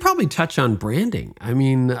 We should probably touch on branding. I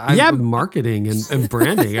mean, marketing and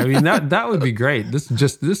branding. I mean, that would be great. This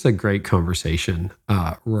is a great conversation,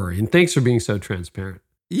 Rory. And thanks for being so transparent.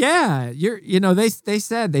 Yeah, they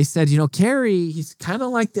said, Carey, he's kind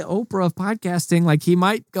of like the Oprah of podcasting. Like he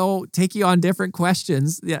might go take you on different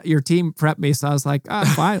questions. Yeah, your team prepped me, so I was like,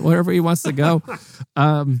 fine, wherever he wants to go.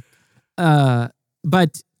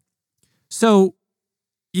 But so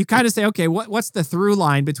you kind of say, okay, what's the through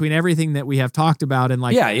line between everything that we have talked about and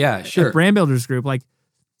like, sure, at Brand Builders Group, like,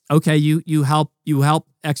 okay, you help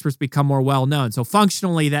experts become more well known. So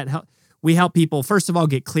functionally, we help people, first of all,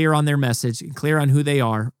 get clear on their message and clear on who they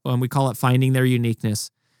are. We call it finding their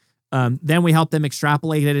uniqueness. Then we help them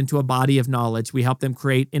extrapolate it into a body of knowledge. We help them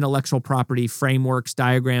create intellectual property, frameworks,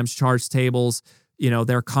 diagrams, charts, tables,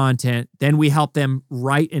 their content. Then we help them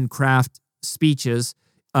write and craft speeches.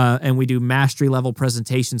 And we do mastery level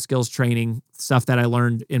presentation skills training, stuff that I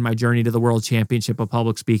learned in my journey to the World Championship of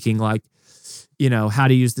Public Speaking, like, how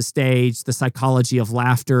to use the stage, the psychology of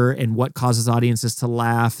laughter and what causes audiences to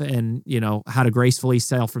laugh, and, how to gracefully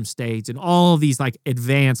sell from stage, and all of these like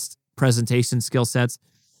advanced presentation skill sets.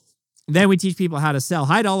 Then we teach people how to sell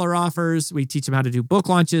high dollar offers. We teach them how to do book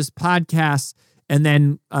launches, podcasts, and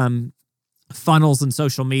then funnels and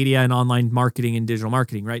social media and online marketing and digital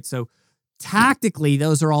marketing, right? So tactically,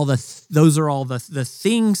 those are all the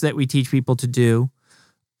things that we teach people to do.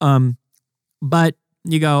 But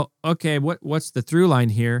you go, okay, what's the through line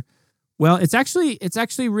here? Well, it's actually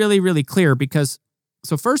really, really clear, because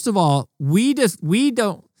so first of all, we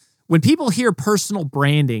don't, when people hear personal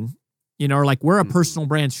branding, or like we're a personal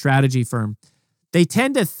brand strategy firm, they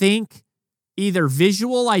tend to think either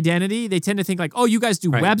visual identity. They tend to think like, oh, you guys do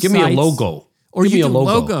websites. Give me a logo. Or you do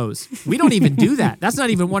logos. We don't even do that. That's not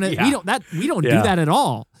even one of we don't do that at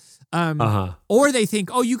all. Or they think,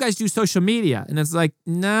 oh, you guys do social media, and it's like,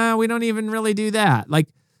 no, we don't even really do that. Like,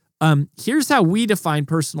 here's how we define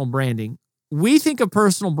personal branding. We think of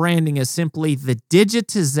personal branding as simply the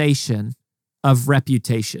digitization of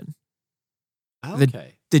reputation.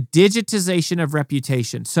 Okay. The digitization of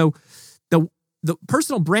reputation. So the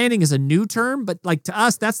personal branding is a new term, but like to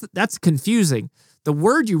us, that's confusing. The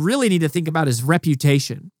word you really need to think about is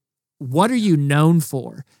reputation. What are you known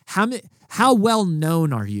for? How well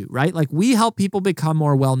known are you, right? Like we help people become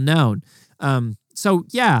more well known. So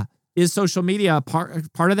yeah, is social media a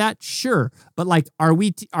part of that? Sure. But like, are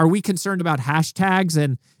we concerned about hashtags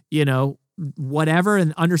and, whatever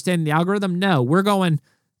and understanding the algorithm? No, we're going,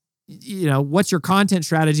 what's your content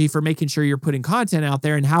strategy for making sure you're putting content out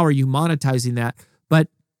there, and how are you monetizing that? But,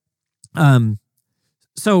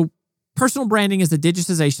 so personal branding is the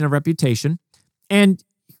digitization of reputation. And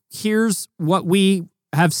here's what we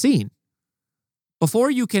have seen.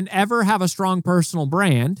 Before you can ever have a strong personal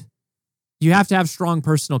brand, you have to have strong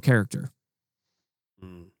personal character.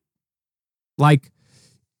 Like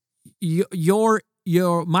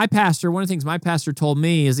my pastor, one of the things my pastor told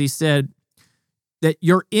me is he said that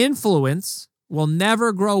your influence will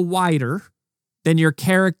never grow wider than your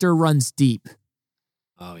character runs deep.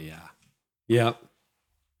 Oh, yeah. Yep.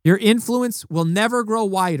 Your influence will never grow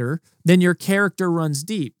wider than your character runs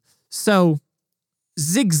deep. So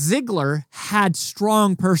Zig Ziglar had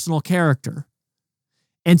strong personal character.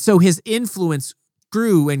 And so his influence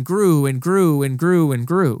grew and grew and grew and grew and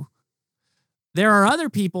grew. There are other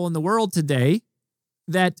people in the world today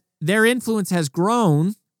that their influence has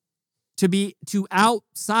grown to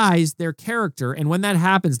outsize their character. And when that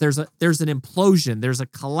happens, there's an implosion, there's a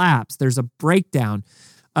collapse, there's a breakdown.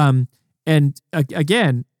 And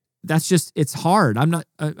again, that's just, it's hard.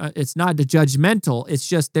 It's not judgmental. It's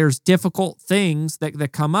just, there's difficult things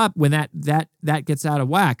that come up when that gets out of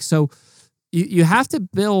whack. So you have to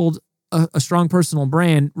build a strong personal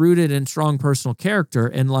brand rooted in strong personal character.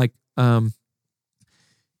 And like,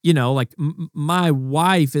 my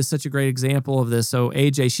wife is such a great example of this. So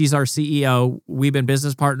AJ, she's our CEO. We've been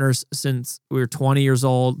business partners since we were 20 years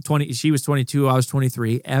old. She was 22, I was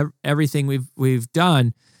 23. Everything we've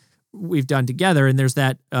done together. And there's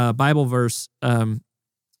that Bible verse, a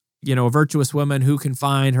virtuous woman who can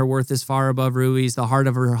find her worth is far above rubies. The heart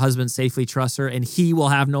of her husband safely trusts her, and he will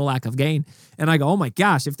have no lack of gain. And I go, oh my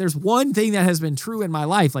gosh, if there's one thing that has been true in my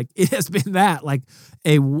life, like it has been that, like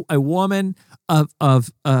a woman of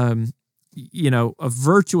a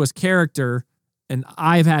virtuous character, and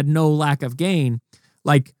I've had no lack of gain.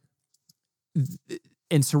 Like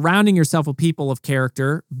and surrounding yourself with people of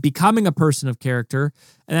character, becoming a person of character.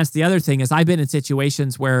 And that's the other thing is I've been in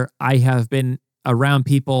situations where I have been around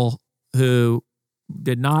people who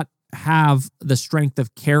did not have the strength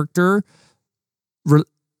of character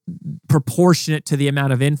proportionate to the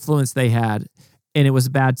amount of influence they had. And it was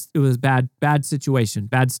bad situation.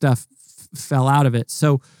 Bad stuff fell out of it.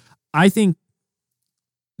 So I think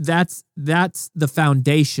that's the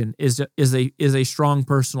foundation is a strong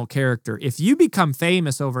personal character. If you become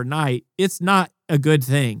famous overnight, it's not a good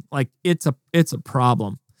thing. Like it's a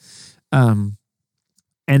problem. And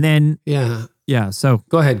then yeah. So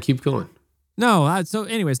go ahead, keep going. No. So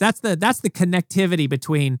anyways, that's the connectivity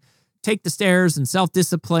between take the stairs and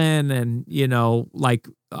self-discipline, and like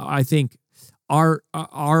I think our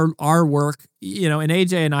work, and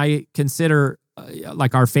AJ and I consider.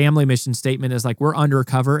 Like our family mission statement is like we're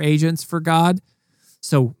undercover agents for God.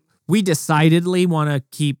 So we decidedly want to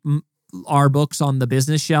keep our books on the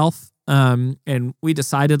business shelf. And we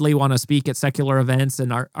decidedly want to speak at secular events.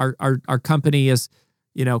 And our company is,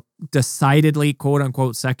 decidedly quote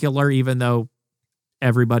unquote secular, even though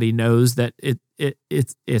everybody knows that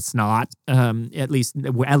it's not. At least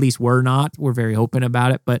we're not. We're very open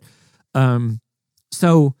about it. But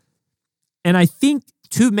so, and I think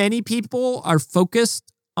too many people are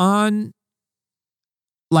focused on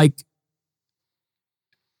like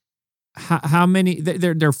how many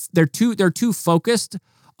they're too focused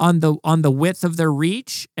on the width of their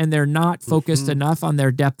reach, and they're not focused enough on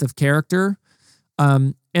their depth of character,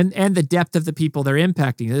 and the depth of the people they're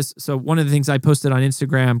impacting. So one of the things I posted on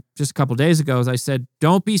Instagram just a couple of days ago is I said,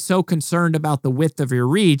 don't be so concerned about the width of your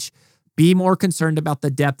reach, be more concerned about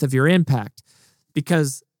the depth of your impact,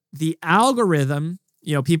 because the algorithm.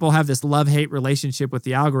 People have this love-hate relationship with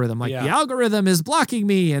the algorithm. Like the algorithm is blocking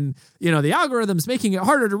me, and the algorithm's making it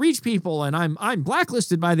harder to reach people, and I'm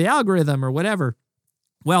blacklisted by the algorithm or whatever.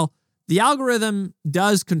 Well, the algorithm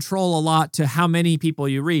does control a lot to how many people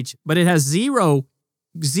you reach, but it has zero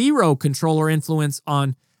control or influence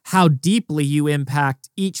on how deeply you impact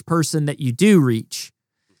each person that you do reach.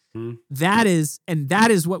 That is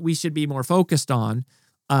what we should be more focused on.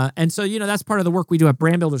 And so, that's part of the work we do at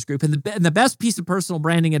Brand Builders Group. And the best piece of personal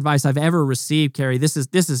branding advice I've ever received, Carrie, this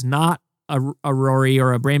is not a Rory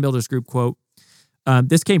or a Brand Builders Group quote.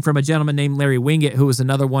 This came from a gentleman named Larry Winget, who was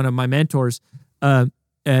another one of my mentors. He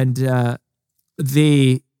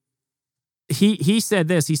said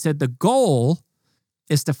this. He said, the goal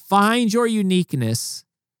is to find your uniqueness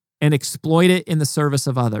and exploit it in the service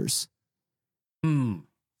of others.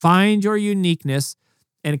 Find your uniqueness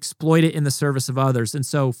and exploit it in the service of others. And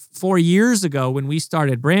so 4 years ago, when we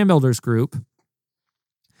started Brand Builders Group,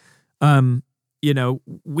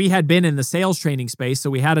 we had been in the sales training space,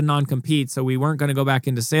 so we had a non-compete, so we weren't going to go back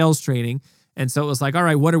into sales training. And so it was like, all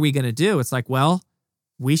right, what are we going to do? It's like, well,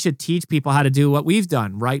 we should teach people how to do what we've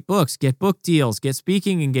done, write books, get book deals, get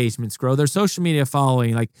speaking engagements, grow their social media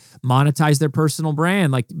following, like monetize their personal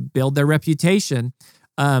brand, like build their reputation.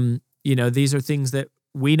 These are things that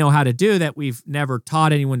we know how to do that we've never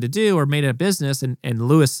taught anyone to do or made it a business. And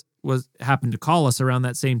Lewis happened to call us around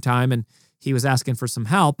that same time, and he was asking for some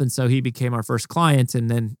help. And so he became our first client. And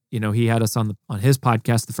then, he had us on his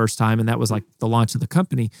podcast the first time, and that was like the launch of the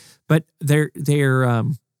company. But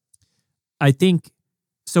I think,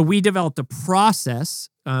 so we developed a process.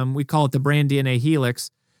 We call it the Brand DNA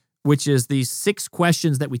Helix, which is these 6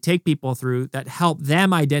 questions that we take people through that help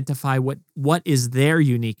them identify what is their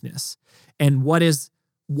uniqueness and what is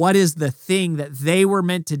the thing that they were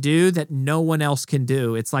meant to do that no one else can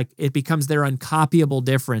do. It's like it becomes their uncopyable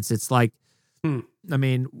difference. It's like, I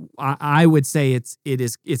mean, I would say it's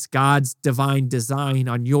God's divine design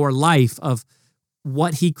on your life of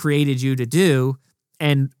what He created you to do,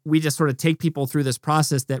 and we just sort of take people through this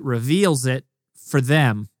process that reveals it for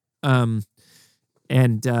them. That's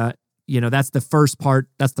the first part.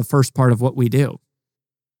 That's the first part of what we do.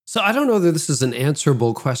 So I don't know that this is an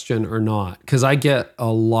answerable question or not, because I get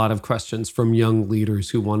a lot of questions from young leaders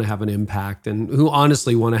who want to have an impact and who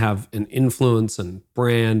honestly want to have an influence and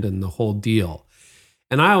brand and the whole deal.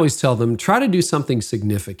 And I always tell them, try to do something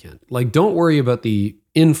significant. Like, don't worry about the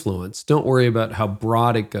influence. Don't worry about how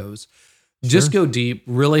broad it goes. Just go deep,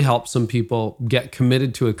 really help some people get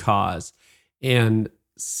committed to a cause and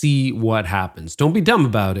see what happens. Don't be dumb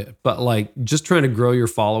about it, but like just trying to grow your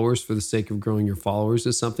followers for the sake of growing your followers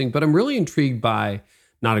is something. But I'm really intrigued by,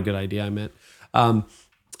 not a good idea, I meant. I'm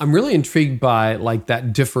really intrigued by like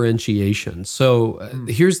that differentiation. So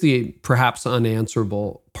here's the perhaps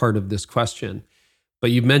unanswerable part of this question,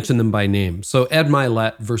 but you mentioned them by name. So Ed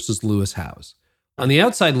Milet versus Lewis Howes. On the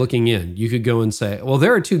outside looking in, you could go and say, well,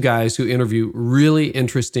 there are 2 guys who interview really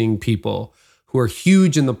interesting people who are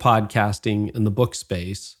huge in the podcasting and the book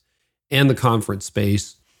space and the conference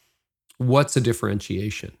space, what's a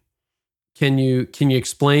differentiation? Can you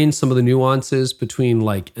explain some of the nuances between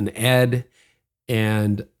like an Ed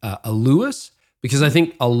and a Lewis? Because I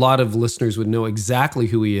think a lot of listeners would know exactly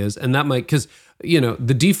who he is. And that might, because,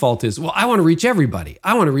 the default is, well, I want to reach everybody.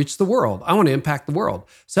 I want to reach the world. I want to impact the world.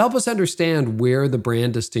 So help us understand where the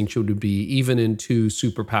brand distinction would be, even in two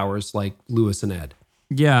superpowers like Lewis and Ed.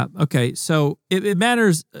 Yeah. Okay. So it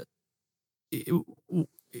matters.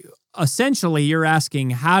 Essentially, you're asking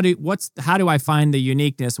how do I find the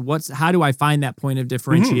uniqueness? How do I find that point of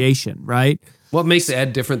differentiation? Right? What makes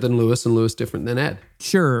Ed different than Lewis and Lewis different than Ed?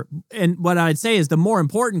 Sure. And what I'd say is the more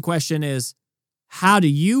important question is, how do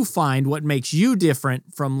you find what makes you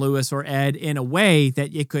different from Lewis or Ed in a way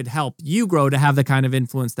that it could help you grow to have the kind of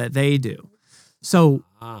influence that they do? So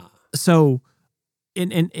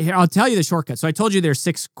here, I'll tell you the shortcut. So I told you there's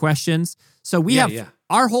 6 questions. So we have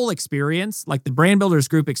our whole experience, like the Brand Builders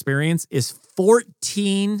Group experience, is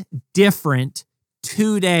 14 different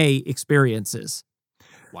 2-day experiences.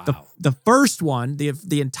 Wow. The first one,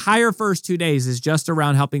 the entire first 2 days is just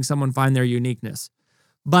around helping someone find their uniqueness.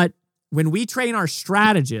 But when we train our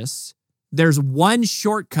strategists, there's one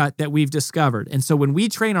shortcut that we've discovered. And so when we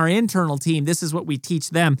train our internal team, this is what we teach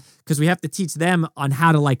them, because we have to teach them on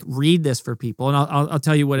how to like read this for people. And I'll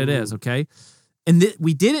tell you what it is, okay? And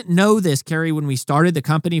we didn't know this, Carrie, when we started the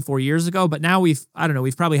company 4 years ago, but now we've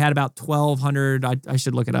probably had about 1,200, I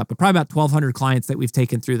should look it up, but probably about 1,200 clients that we've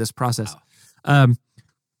taken through this process. Wow.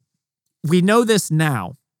 We know this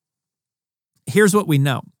now. Here's what we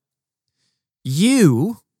know.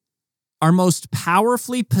 You are most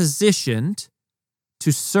powerfully positioned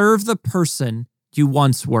to serve the person you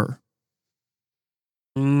once were.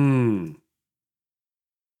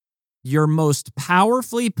 You're most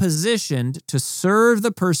powerfully positioned to serve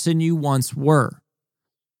the person you once were.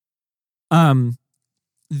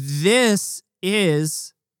 This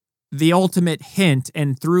is the ultimate hint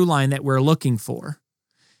and through line that we're looking for.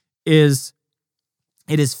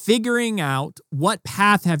 It is figuring out what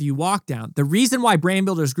path have you walked down. The reason why Brand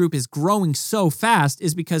Builders Group is growing so fast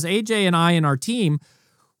is because AJ and I and our team,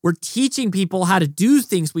 we're teaching people how to do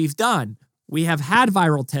things we've done. We have had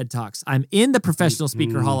viral TED Talks. I'm in the Professional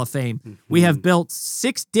Speaker Hall of Fame. We have built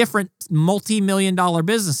 6 different multi-million-dollar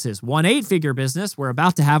businesses, 1 8-figure business. We're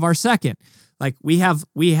about to have our second. Like we have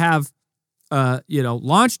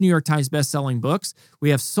launched New York Times best-selling books. We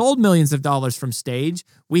have sold millions of dollars from stage.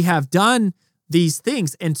 We have done these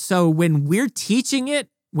things. And so when we're teaching it,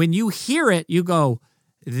 when you hear it, you go,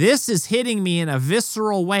 this is hitting me in a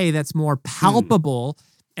visceral way that's more palpable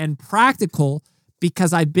and practical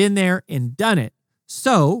because I've been there and done it.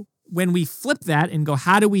 So when we flip that and go,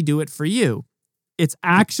 how do we do it for you? It's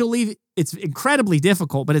incredibly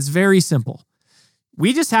difficult, but it's very simple.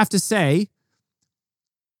 We just have to say,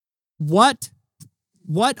 what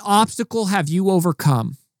obstacle have you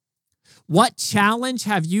overcome? What challenge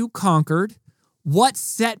have you conquered? What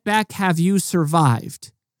setback have you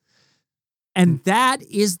survived? And that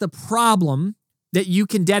is the problem that you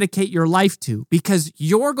can dedicate your life to, because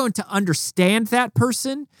you're going to understand that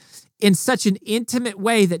person in such an intimate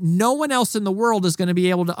way that no one else in the world is going to be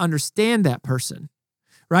able to understand that person,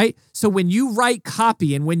 right? So when you write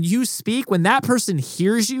copy and when you speak, when that person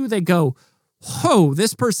hears you, they go, whoa,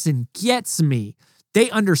 this person gets me. They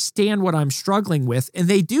understand what I'm struggling with, and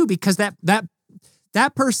they do, because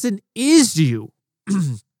that person is you.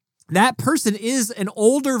 That person is an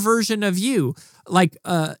older version of you. Like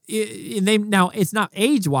now, it's not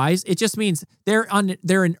age-wise. It just means they're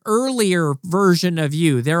an earlier version of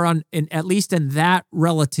you. They're at least in that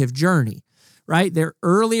relative journey, right? They're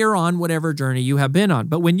earlier on whatever journey you have been on.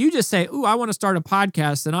 But when you just say, "Ooh, I want to start a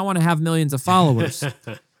podcast and I want to have millions of followers,"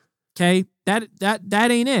 okay, that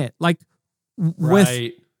ain't it. Like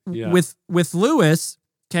with Lewis,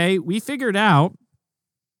 okay, we figured out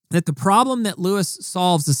that the problem that Lewis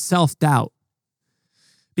solves is self-doubt.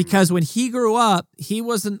 Because when he grew up, he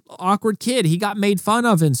was an awkward kid. He got made fun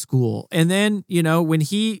of in school. And then, when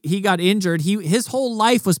he got injured, his whole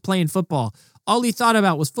life was playing football. All he thought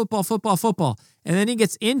about was football, football, football. And then he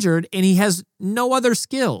gets injured and he has no other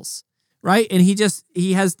skills, right? And he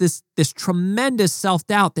has this tremendous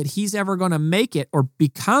self-doubt that he's ever going to make it or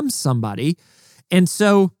become somebody. And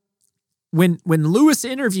so when Lewis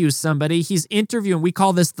interviews somebody, he's interviewing, we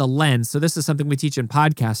call this the lens. So this is something we teach in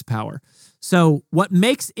Podcast Power. So what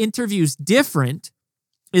makes interviews different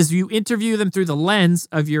is you interview them through the lens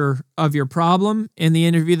of your problem, and you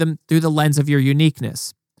interview them through the lens of your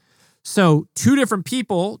uniqueness. So 2 different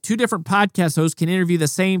people, 2 different podcast hosts can interview the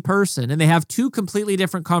same person, and they have 2 completely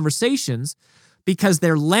different conversations because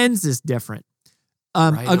their lens is different.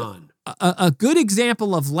 Right on. A good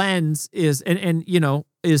example of lens is,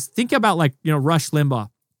 is think about Rush Limbaugh,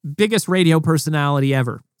 biggest radio personality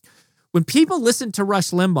ever. When people listen to Rush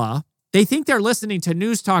Limbaugh, they think they're listening to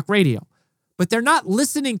news talk radio, but they're not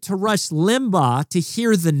listening to Rush Limbaugh to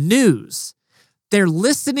hear the news. They're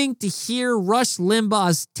listening to hear Rush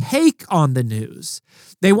Limbaugh's take on the news.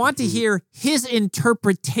 They want to hear his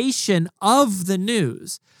interpretation of the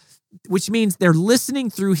news, which means they're listening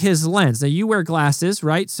through his lens. Now, you wear glasses,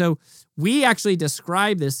 right? So we actually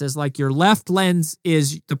describe this as like your left lens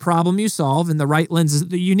is the problem you solve and the right lens is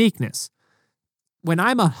the uniqueness. When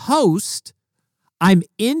I'm a host, I'm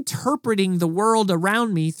interpreting the world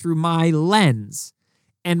around me through my lens.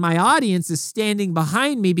 And my audience is standing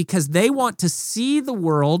behind me because they want to see the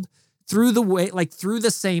world through through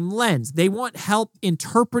the same lens. They want help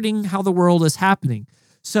interpreting how the world is happening.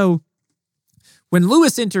 So when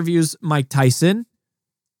Lewis interviews Mike Tyson,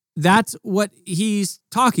 that's what he's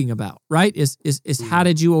talking about, right? Is how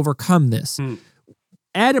did you overcome this?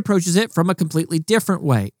 Ed approaches it from a completely different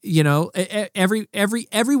way. Every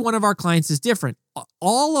one of our clients is different.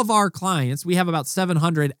 All of our clients, we have about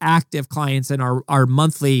 700 active clients in our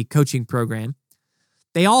monthly coaching program.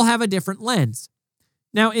 They all have a different lens.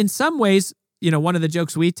 Now, in some ways, one of the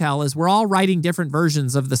jokes we tell is we're all writing different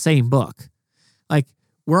versions of the same book. Like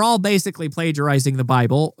we're all basically plagiarizing the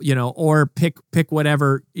Bible, or pick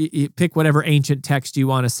whatever ancient text you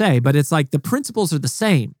want to say. But it's like the principles are the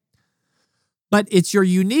same. But it's your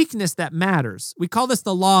uniqueness that matters. We call this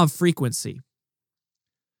the law of frequency,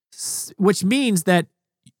 which means that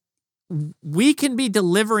we can be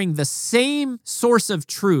delivering the same source of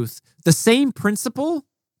truth, the same principle,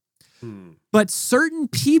 but certain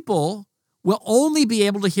people will only be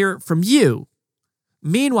able to hear it from you.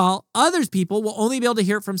 Meanwhile, other people will only be able to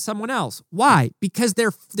hear it from someone else. Why? Because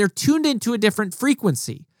they're tuned into a different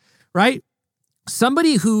frequency, right?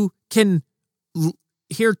 Somebody who can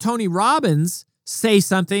hear Tony Robbins say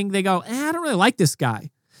something, they go, I don't really like this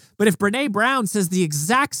guy. But if Brene Brown says the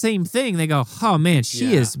exact same thing, they go, oh man,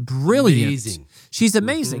 she is brilliant. Amazing. She's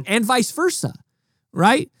amazing. And vice versa,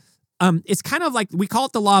 right? It's kind of like, we call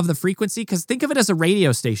it the law of the frequency, because think of it as a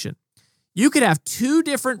radio station. You could have two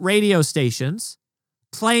different radio stations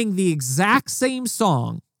playing the exact same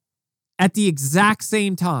song at the exact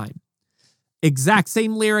same time, exact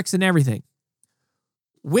same lyrics and everything.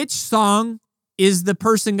 Which song is the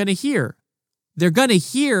person going to hear? They're going to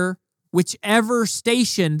hear whichever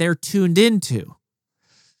station they're tuned into.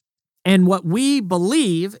 And what we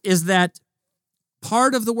believe is that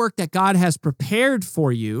part of the work that God has prepared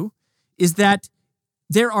for you is that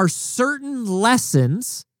there are certain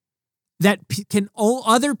lessons that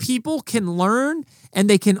other people can learn, and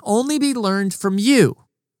they can only be learned from you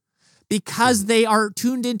because they are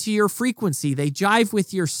tuned into your frequency. They jive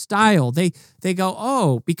with your style. They go,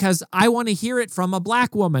 oh, because I want to hear it from a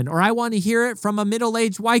black woman, or I want to hear it from a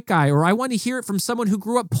middle-aged white guy, or I want to hear it from someone who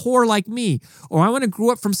grew up poor like me, or I want to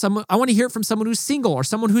hear it from someone who's single, or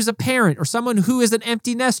someone who's a parent, or someone who is an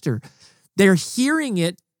empty nester. They're hearing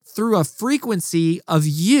it through a frequency of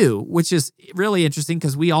you, which is really interesting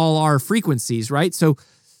because we all are frequencies, right? So,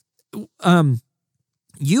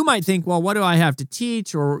 you might think, well, what do I have to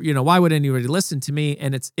teach? Or, why would anybody listen to me?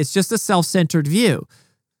 And it's just a self-centered view.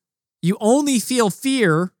 You only feel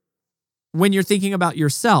fear when you're thinking about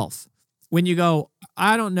yourself. When you go,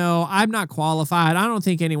 I don't know, I'm not qualified. I don't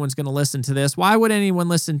think anyone's going to listen to this. Why would anyone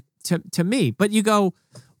listen to me? But you go,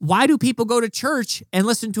 why do people go to church and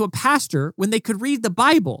listen to a pastor when they could read the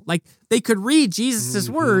Bible? Like they could read Jesus's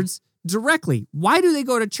words directly. Why do they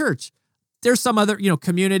go to church? There's some other,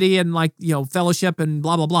 community and fellowship and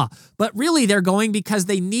blah, blah, blah. But really they're going because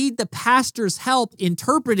they need the pastor's help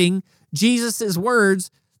interpreting Jesus's words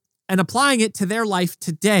and applying it to their life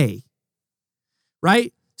today,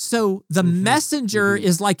 right? So the messenger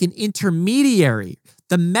is like an intermediary.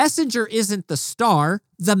 The messenger isn't the star.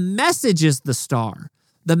 The message is the star.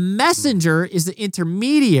 The messenger is the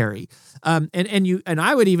intermediary. And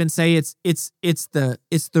I would even say it's the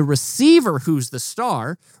receiver who's the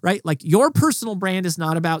star, right? Like your personal brand is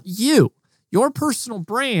not about you. Your personal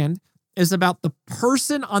brand is about the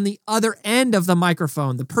person on the other end of the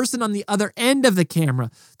microphone, the person on the other end of the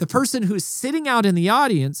camera, the person who's sitting out in the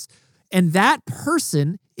audience, and that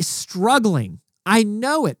person is struggling. I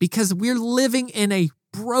know it because we're living in a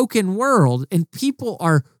broken world and people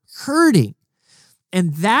are hurting.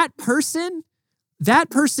 And that person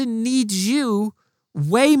needs you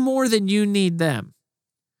way more than you need them,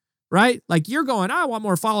 right? Like you're going, I want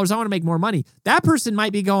more followers. I want to make more money. That person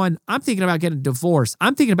might be going, I'm thinking about getting a divorce.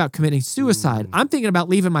 I'm thinking about committing suicide. I'm thinking about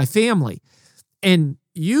leaving my family. And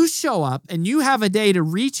you show up and you have a day to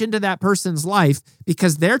reach into that person's life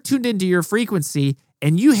because they're tuned into your frequency,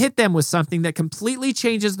 and you hit them with something that completely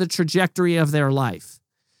changes the trajectory of their life.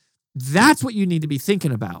 That's what you need to be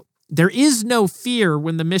thinking about. There is no fear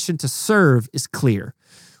when the mission to serve is clear.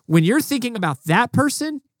 When you're thinking about that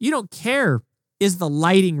person, you don't care, is the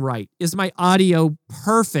lighting right? Is my audio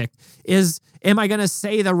perfect? Am I going to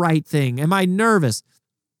say the right thing? Am I nervous?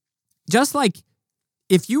 Just like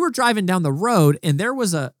if you were driving down the road and there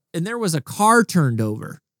was a car turned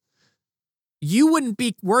over, you wouldn't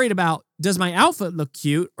be worried about, does my outfit look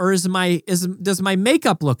cute, or does my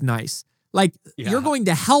makeup look nice? Like, you're going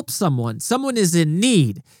to help someone. Someone is in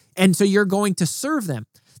need, and so you're going to serve them.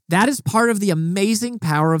 That is part of the amazing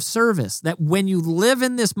power of service, that when you live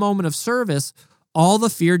in this moment of service, all the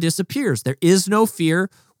fear disappears. There is no fear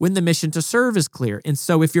when the mission to serve is clear. And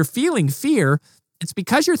so if you're feeling fear, it's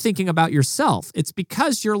because you're thinking about yourself. It's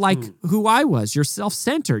because you're like who I was. You're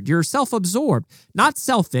self-centered. You're self-absorbed, not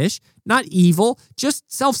selfish, not evil,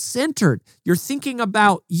 just self-centered. You're thinking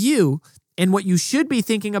about you, and what you should be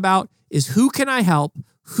thinking about is, who can I help?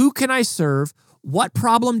 Who can I serve? What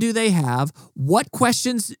problem do they have? What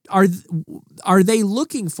questions are they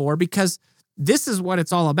looking for? Because this is what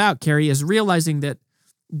it's all about, Carrie, is realizing that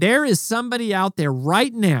there is somebody out there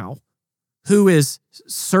right now who is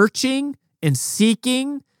searching and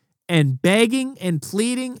seeking and begging and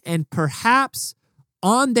pleading and perhaps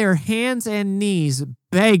on their hands and knees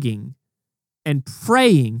begging and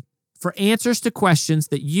praying for answers to questions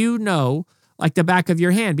that you know like the back of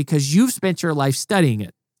your hand because you've spent your life studying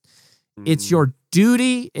it. It's your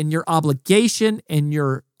duty and your obligation and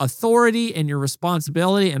your authority and your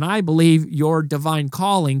responsibility, and I believe your divine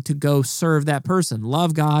calling to go serve that person.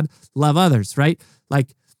 Love God, love others, right?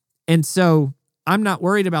 And so I'm not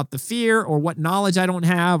worried about the fear or what knowledge I don't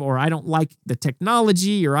have, or I don't like the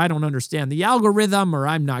technology, or I don't understand the algorithm, or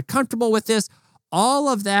I'm not comfortable with this. All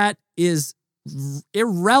of that is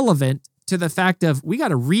irrelevant to the fact of, we got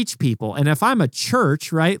to reach people. And if I'm a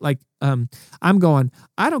church, right, I'm going,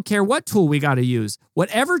 I don't care what tool we got to use.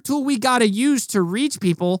 Whatever tool we got to use to reach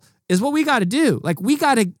people is what we got to do. We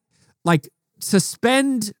got to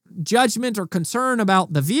suspend judgment or concern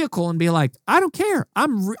about the vehicle and be like, I don't care.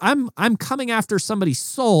 I'm coming after somebody's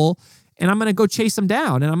soul, and I'm going to go chase them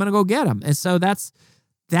down, and I'm going to go get them. And so that's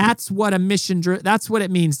what that's what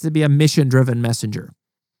it means to be a mission-driven messenger.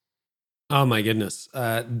 Oh my goodness.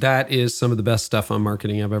 That is some of the best stuff on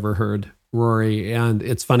marketing I've ever heard, Rory. And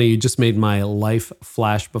it's funny, you just made my life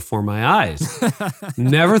flash before my eyes.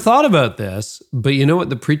 Never thought about this, but you know what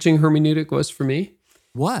the preaching hermeneutic was for me?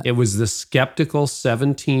 What? It was the skeptical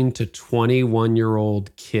 17 to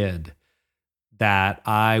 21-year-old kid that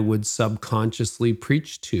I would subconsciously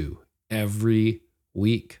preach to every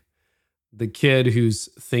week. The kid who's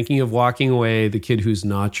thinking of walking away, the kid who's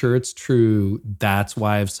not sure it's true. That's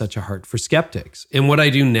why I have such a heart for skeptics. And what I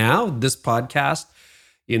do now, this podcast,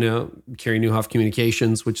 Carrie Newhoff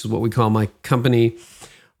Communications, which is what we call my company.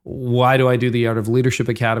 Why do I do the Art of Leadership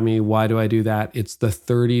Academy? Why do I do that? It's the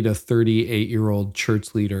 30 to 38-year-old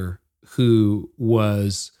church leader who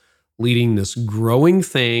was leading this growing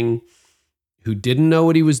thing, who didn't know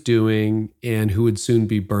what he was doing, and who would soon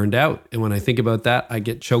be burned out. And when I think about that, I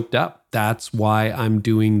get choked up. That's why I'm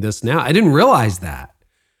doing this now. I didn't realize that.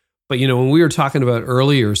 But, when we were talking about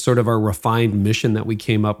earlier, sort of our refined mission that we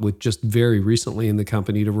came up with just very recently in the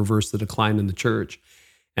company to reverse the decline in the church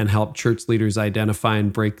and help church leaders identify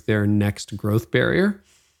and break their next growth barrier.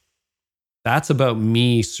 That's about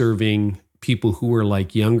me serving people who were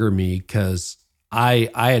like younger me, because I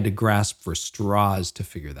had to grasp for straws to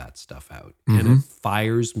figure that stuff out. And it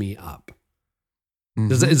fires me up.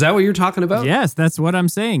 Is that what you're talking about? Yes, that's what I'm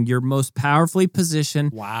saying. You're most powerfully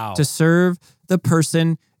positioned to serve the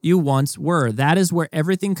person you once were. That is where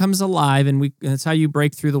everything comes alive, and that's how you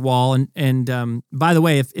break through the wall. And by the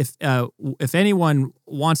way, if anyone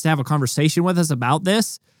wants to have a conversation with us about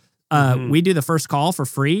this, we do the first call for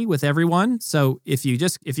free with everyone. So if you go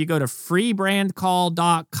to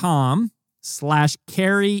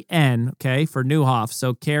freebrandcall.com/Carrie N, okay, for Newhoff.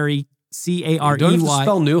 So Carrie, Carey. You don't have to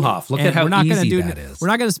spell Newhoff. Look at how easy that is. We're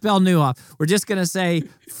not going to spell Newhoff. We're just going to say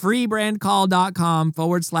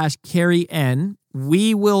freebrandcall.com/Carrie N.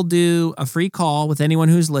 We will do a free call with anyone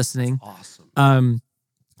who's listening. Awesome.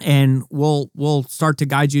 And we'll start to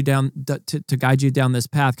guide you down to guide you down this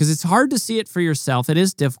path, because it's hard to see it for yourself. It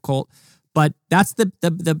is difficult, but that's the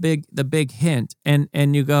big hint. And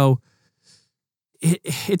you go,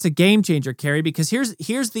 it's a game changer, Carrie, because here's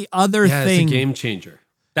the other thing. It's a game changer.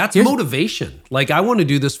 That's motivation. I want to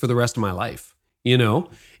do this for the rest of my life,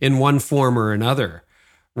 in one form or another,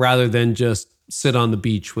 rather than just sit on the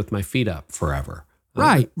beach with my feet up forever.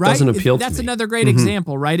 Right. Doesn't appeal to me. That's another great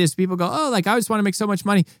example, right? Is people go, oh, like I just want to make so much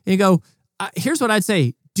money. And you go, here's what I'd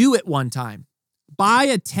say. Do it one time. Buy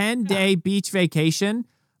a 10-day beach vacation.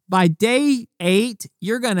 By day 8,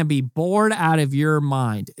 you're going to be bored out of your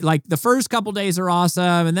mind. Like the first couple days are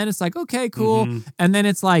awesome. And then it's like, okay, cool. And then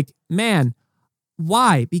it's like, man,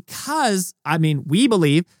 why? Because, we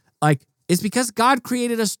believe it's because God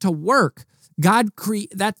created us to work.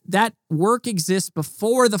 That work exists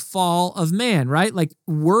before the fall of man, right? Like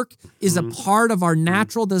work is a part of our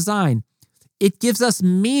natural design. It gives us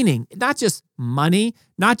meaning, not just money,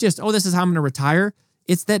 not just, oh, this is how I'm going to retire.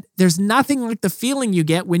 It's that there's nothing like the feeling you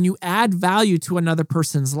get when you add value to another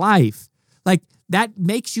person's life. Like that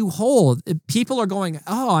makes you whole. People are going,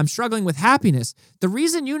 oh, I'm struggling with happiness. The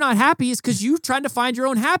reason you're not happy is because you're trying to find your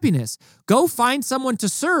own happiness. Go find someone to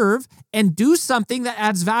serve and do something that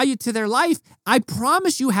adds value to their life. I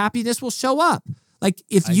promise you happiness will show up. Like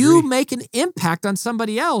if you make an impact on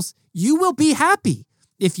somebody else, you will be happy.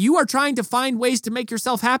 If you are trying to find ways to make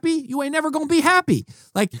yourself happy, you ain't never going to be happy.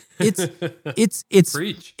 Like it's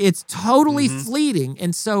totally fleeting.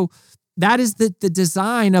 And so that is the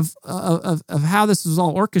design of how this is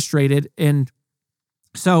all orchestrated. And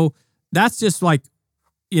so that's just like,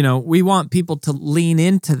 we want people to lean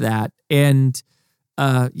into that. And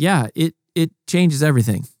it changes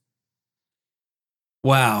everything.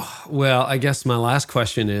 Wow. Well, I guess my last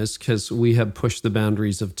question is, because we have pushed the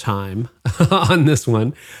boundaries of time on this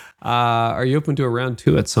one, are you open to a round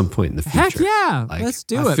 2 at some point in the future? Heck yeah. Let's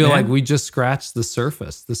do it, I feel man. like we just scratched the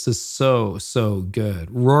surface. This is so good.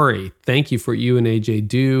 Rory, thank you for you and AJ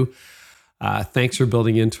do. Thanks for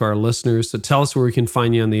building into our listeners. So tell us where we can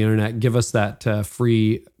find you on the internet. Give us that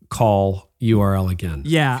free call URL again.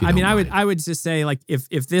 Yeah. I would just say, like,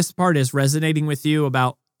 if this part is resonating with you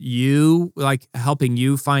about you, like helping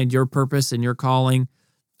you find your purpose and your calling,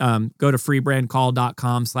 go to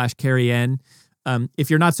freebrandcall.com/carryn. If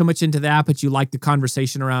you're not so much into that, but you like the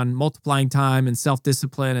conversation around multiplying time and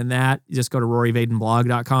self-discipline and that, you just go to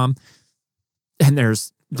roryvadenblog.com. And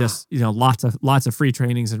there's just, lots of free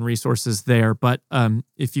trainings and resources there. But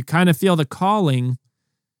if you kind of feel the calling,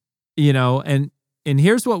 and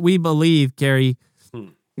here's what we believe, Carrie.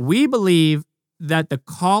 We believe that the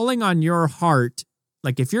calling on your heart,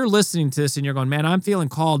 like if you're listening to this and you're going, man, I'm feeling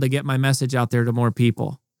called to get my message out there to more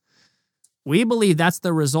people. We believe that's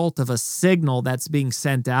the result of a signal that's being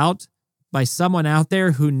sent out by someone out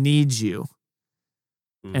there who needs you.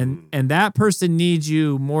 And that person needs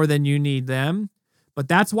you more than you need them. But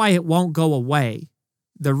that's why it won't go away.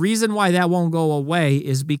 The reason why that won't go away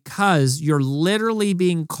is because you're literally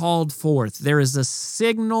being called forth. There is a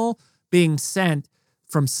signal being sent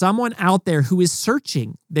from someone out there who is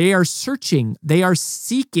searching. They are searching. They are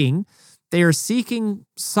seeking. They are seeking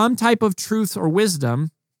some type of truth or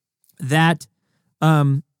wisdom that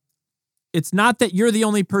it's not that you're the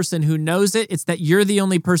only person who knows it. It's that you're the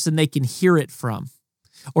only person they can hear it from,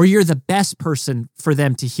 or you're the best person for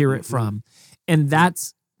them to hear it from. And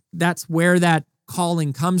that's where that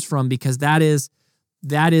calling comes from, because that is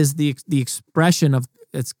the expression of,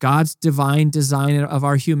 it's God's divine design of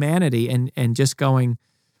our humanity, and just going,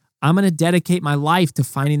 I'm going to dedicate my life to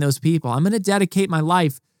finding those people. I'm going to dedicate my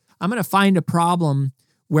life. I'm going to find a problem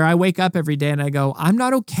where I wake up every day and I go, I'm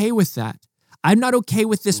not okay with that. I'm not okay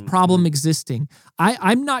with this problem existing.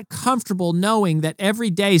 I'm not comfortable knowing that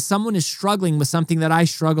every day someone is struggling with something that I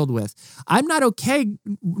struggled with. I'm not okay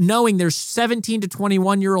knowing there's 17 to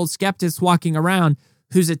 21-year-old skeptics walking around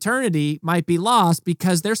whose eternity might be lost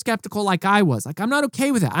because they're skeptical like I was. Like, I'm not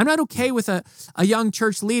okay with that. I'm not okay with a young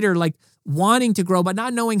church leader like wanting to grow but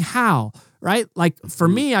not knowing how, right? Like for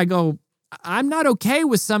me, I go, I'm not okay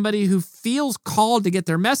with somebody who feels called to get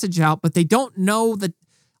their message out, but they don't know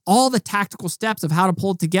all the tactical steps of how to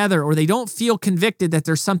pull it together, or they don't feel convicted that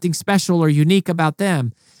there's something special or unique about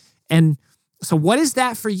them. And so what is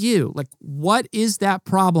that for you? Like, what is that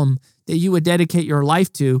problem that you would dedicate your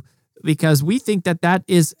life to? Because we think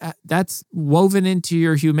that's woven into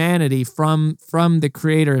your humanity from the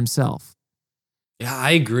Creator himself. Yeah,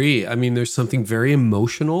 I agree. I mean, there's something very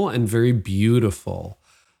emotional and very beautiful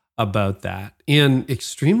about that, and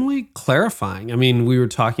extremely clarifying. I mean, we were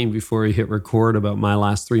talking before we hit record about my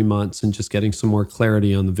last 3 months and just getting some more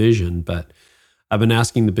clarity on the vision, but I've been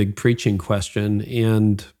asking the big preaching question,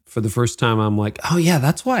 and for the first time, I'm like, oh yeah,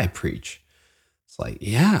 that's why I preach. It's like,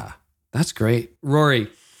 yeah, that's great. Rory,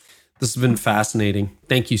 this has been fascinating.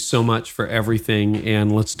 Thank you so much for everything,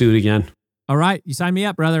 and let's do it again. All right, you sign me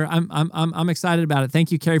up, brother. I'm excited about it.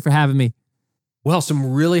 Thank you, Carrie, for having me. Well,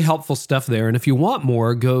 some really helpful stuff there. And if you want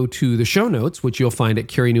more, go to the show notes, which you'll find at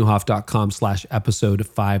carrynewhoff.com/episode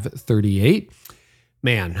 538.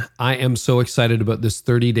 Man, I am so excited about this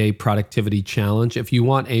 30-day productivity challenge. If you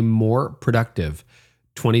want a more productive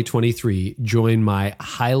 2023, join my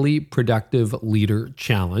Highly Productive Leader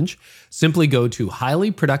Challenge. Simply go to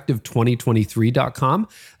highlyproductive2023.com.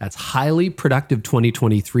 That's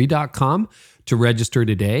highlyproductive2023.com to register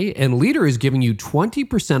today. And Leader is giving you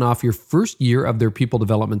 20% off your first year of their people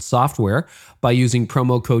development software by using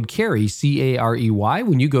promo code CAREY, C-A-R-E-Y,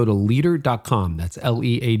 when you go to leader.com. That's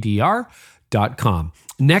Leader.com.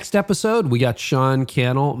 Next episode, we got Sean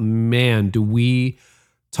Cannell. Man, do we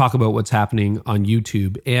talk about what's happening on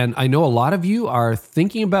YouTube. And I know a lot of you are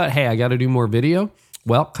thinking about, hey, I got to do more video.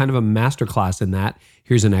 Well, kind of a masterclass in that.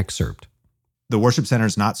 Here's an excerpt. The worship center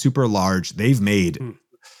is not super large. They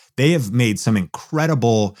have made some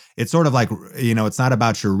incredible, it's sort of like, it's not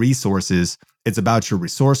about your resources. It's about your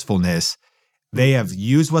resourcefulness. They have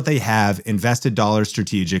used what they have, invested dollars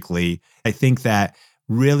strategically. I think that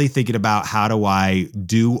really thinking about how do I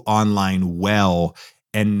do online well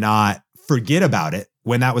and not forget about it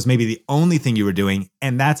when that was maybe the only thing you were doing.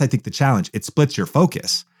 And that's, I think, the challenge. It splits your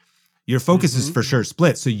focus. Your focus is for sure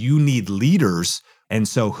split. So you need leaders. And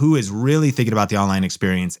so who is really thinking about the online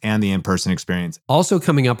experience and the in-person experience? Also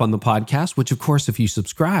coming up on the podcast, which of course, if you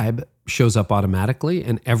subscribe, shows up automatically.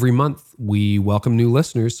 And every month we welcome new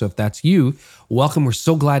listeners. So if that's you, welcome. We're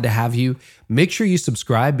so glad to have you. Make sure you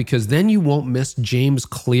subscribe because then you won't miss James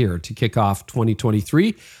Clear to kick off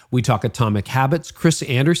 2023. We talk atomic habits. Chris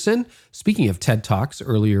Anderson, speaking of TED Talks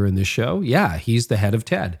earlier in the show, yeah, he's the head of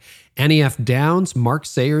TED. NEF Downs, Mark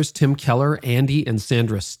Sayers, Tim Keller, Andy and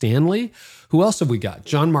Sandra Stanley. Who else have we got?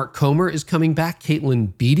 John Mark Comer is coming back,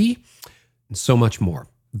 Caitlin Beatty, and so much more.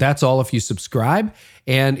 That's all if you subscribe.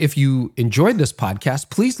 And if you enjoyed this podcast,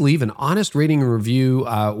 please leave an honest rating and review.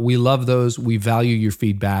 We love those. We value your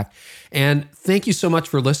feedback. And thank you so much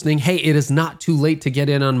for listening. Hey, it is not too late to get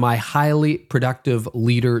in on my Highly Productive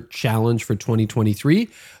Leader Challenge for 2023.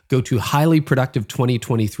 Go to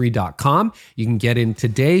highlyproductive2023.com. You can get in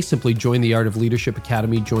today. Simply join the Art of Leadership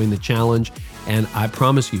Academy, join the challenge. And I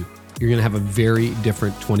promise you, you're going to have a very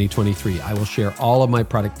different 2023. I will share all of my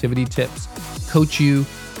productivity tips, coach you.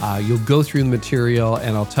 You'll go through the material,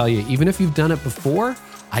 and I'll tell you, even if you've done it before,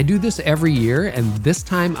 I do this every year, and this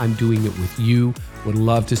time I'm doing it with you. Would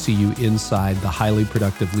love to see you inside the Highly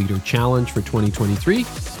Productive Leader Challenge for 2023.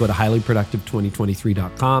 Go to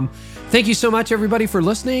highlyproductive2023.com. Thank you so much, everybody, for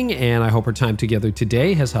listening, and I hope our time together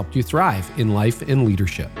today has helped you thrive in life and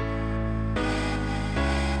leadership.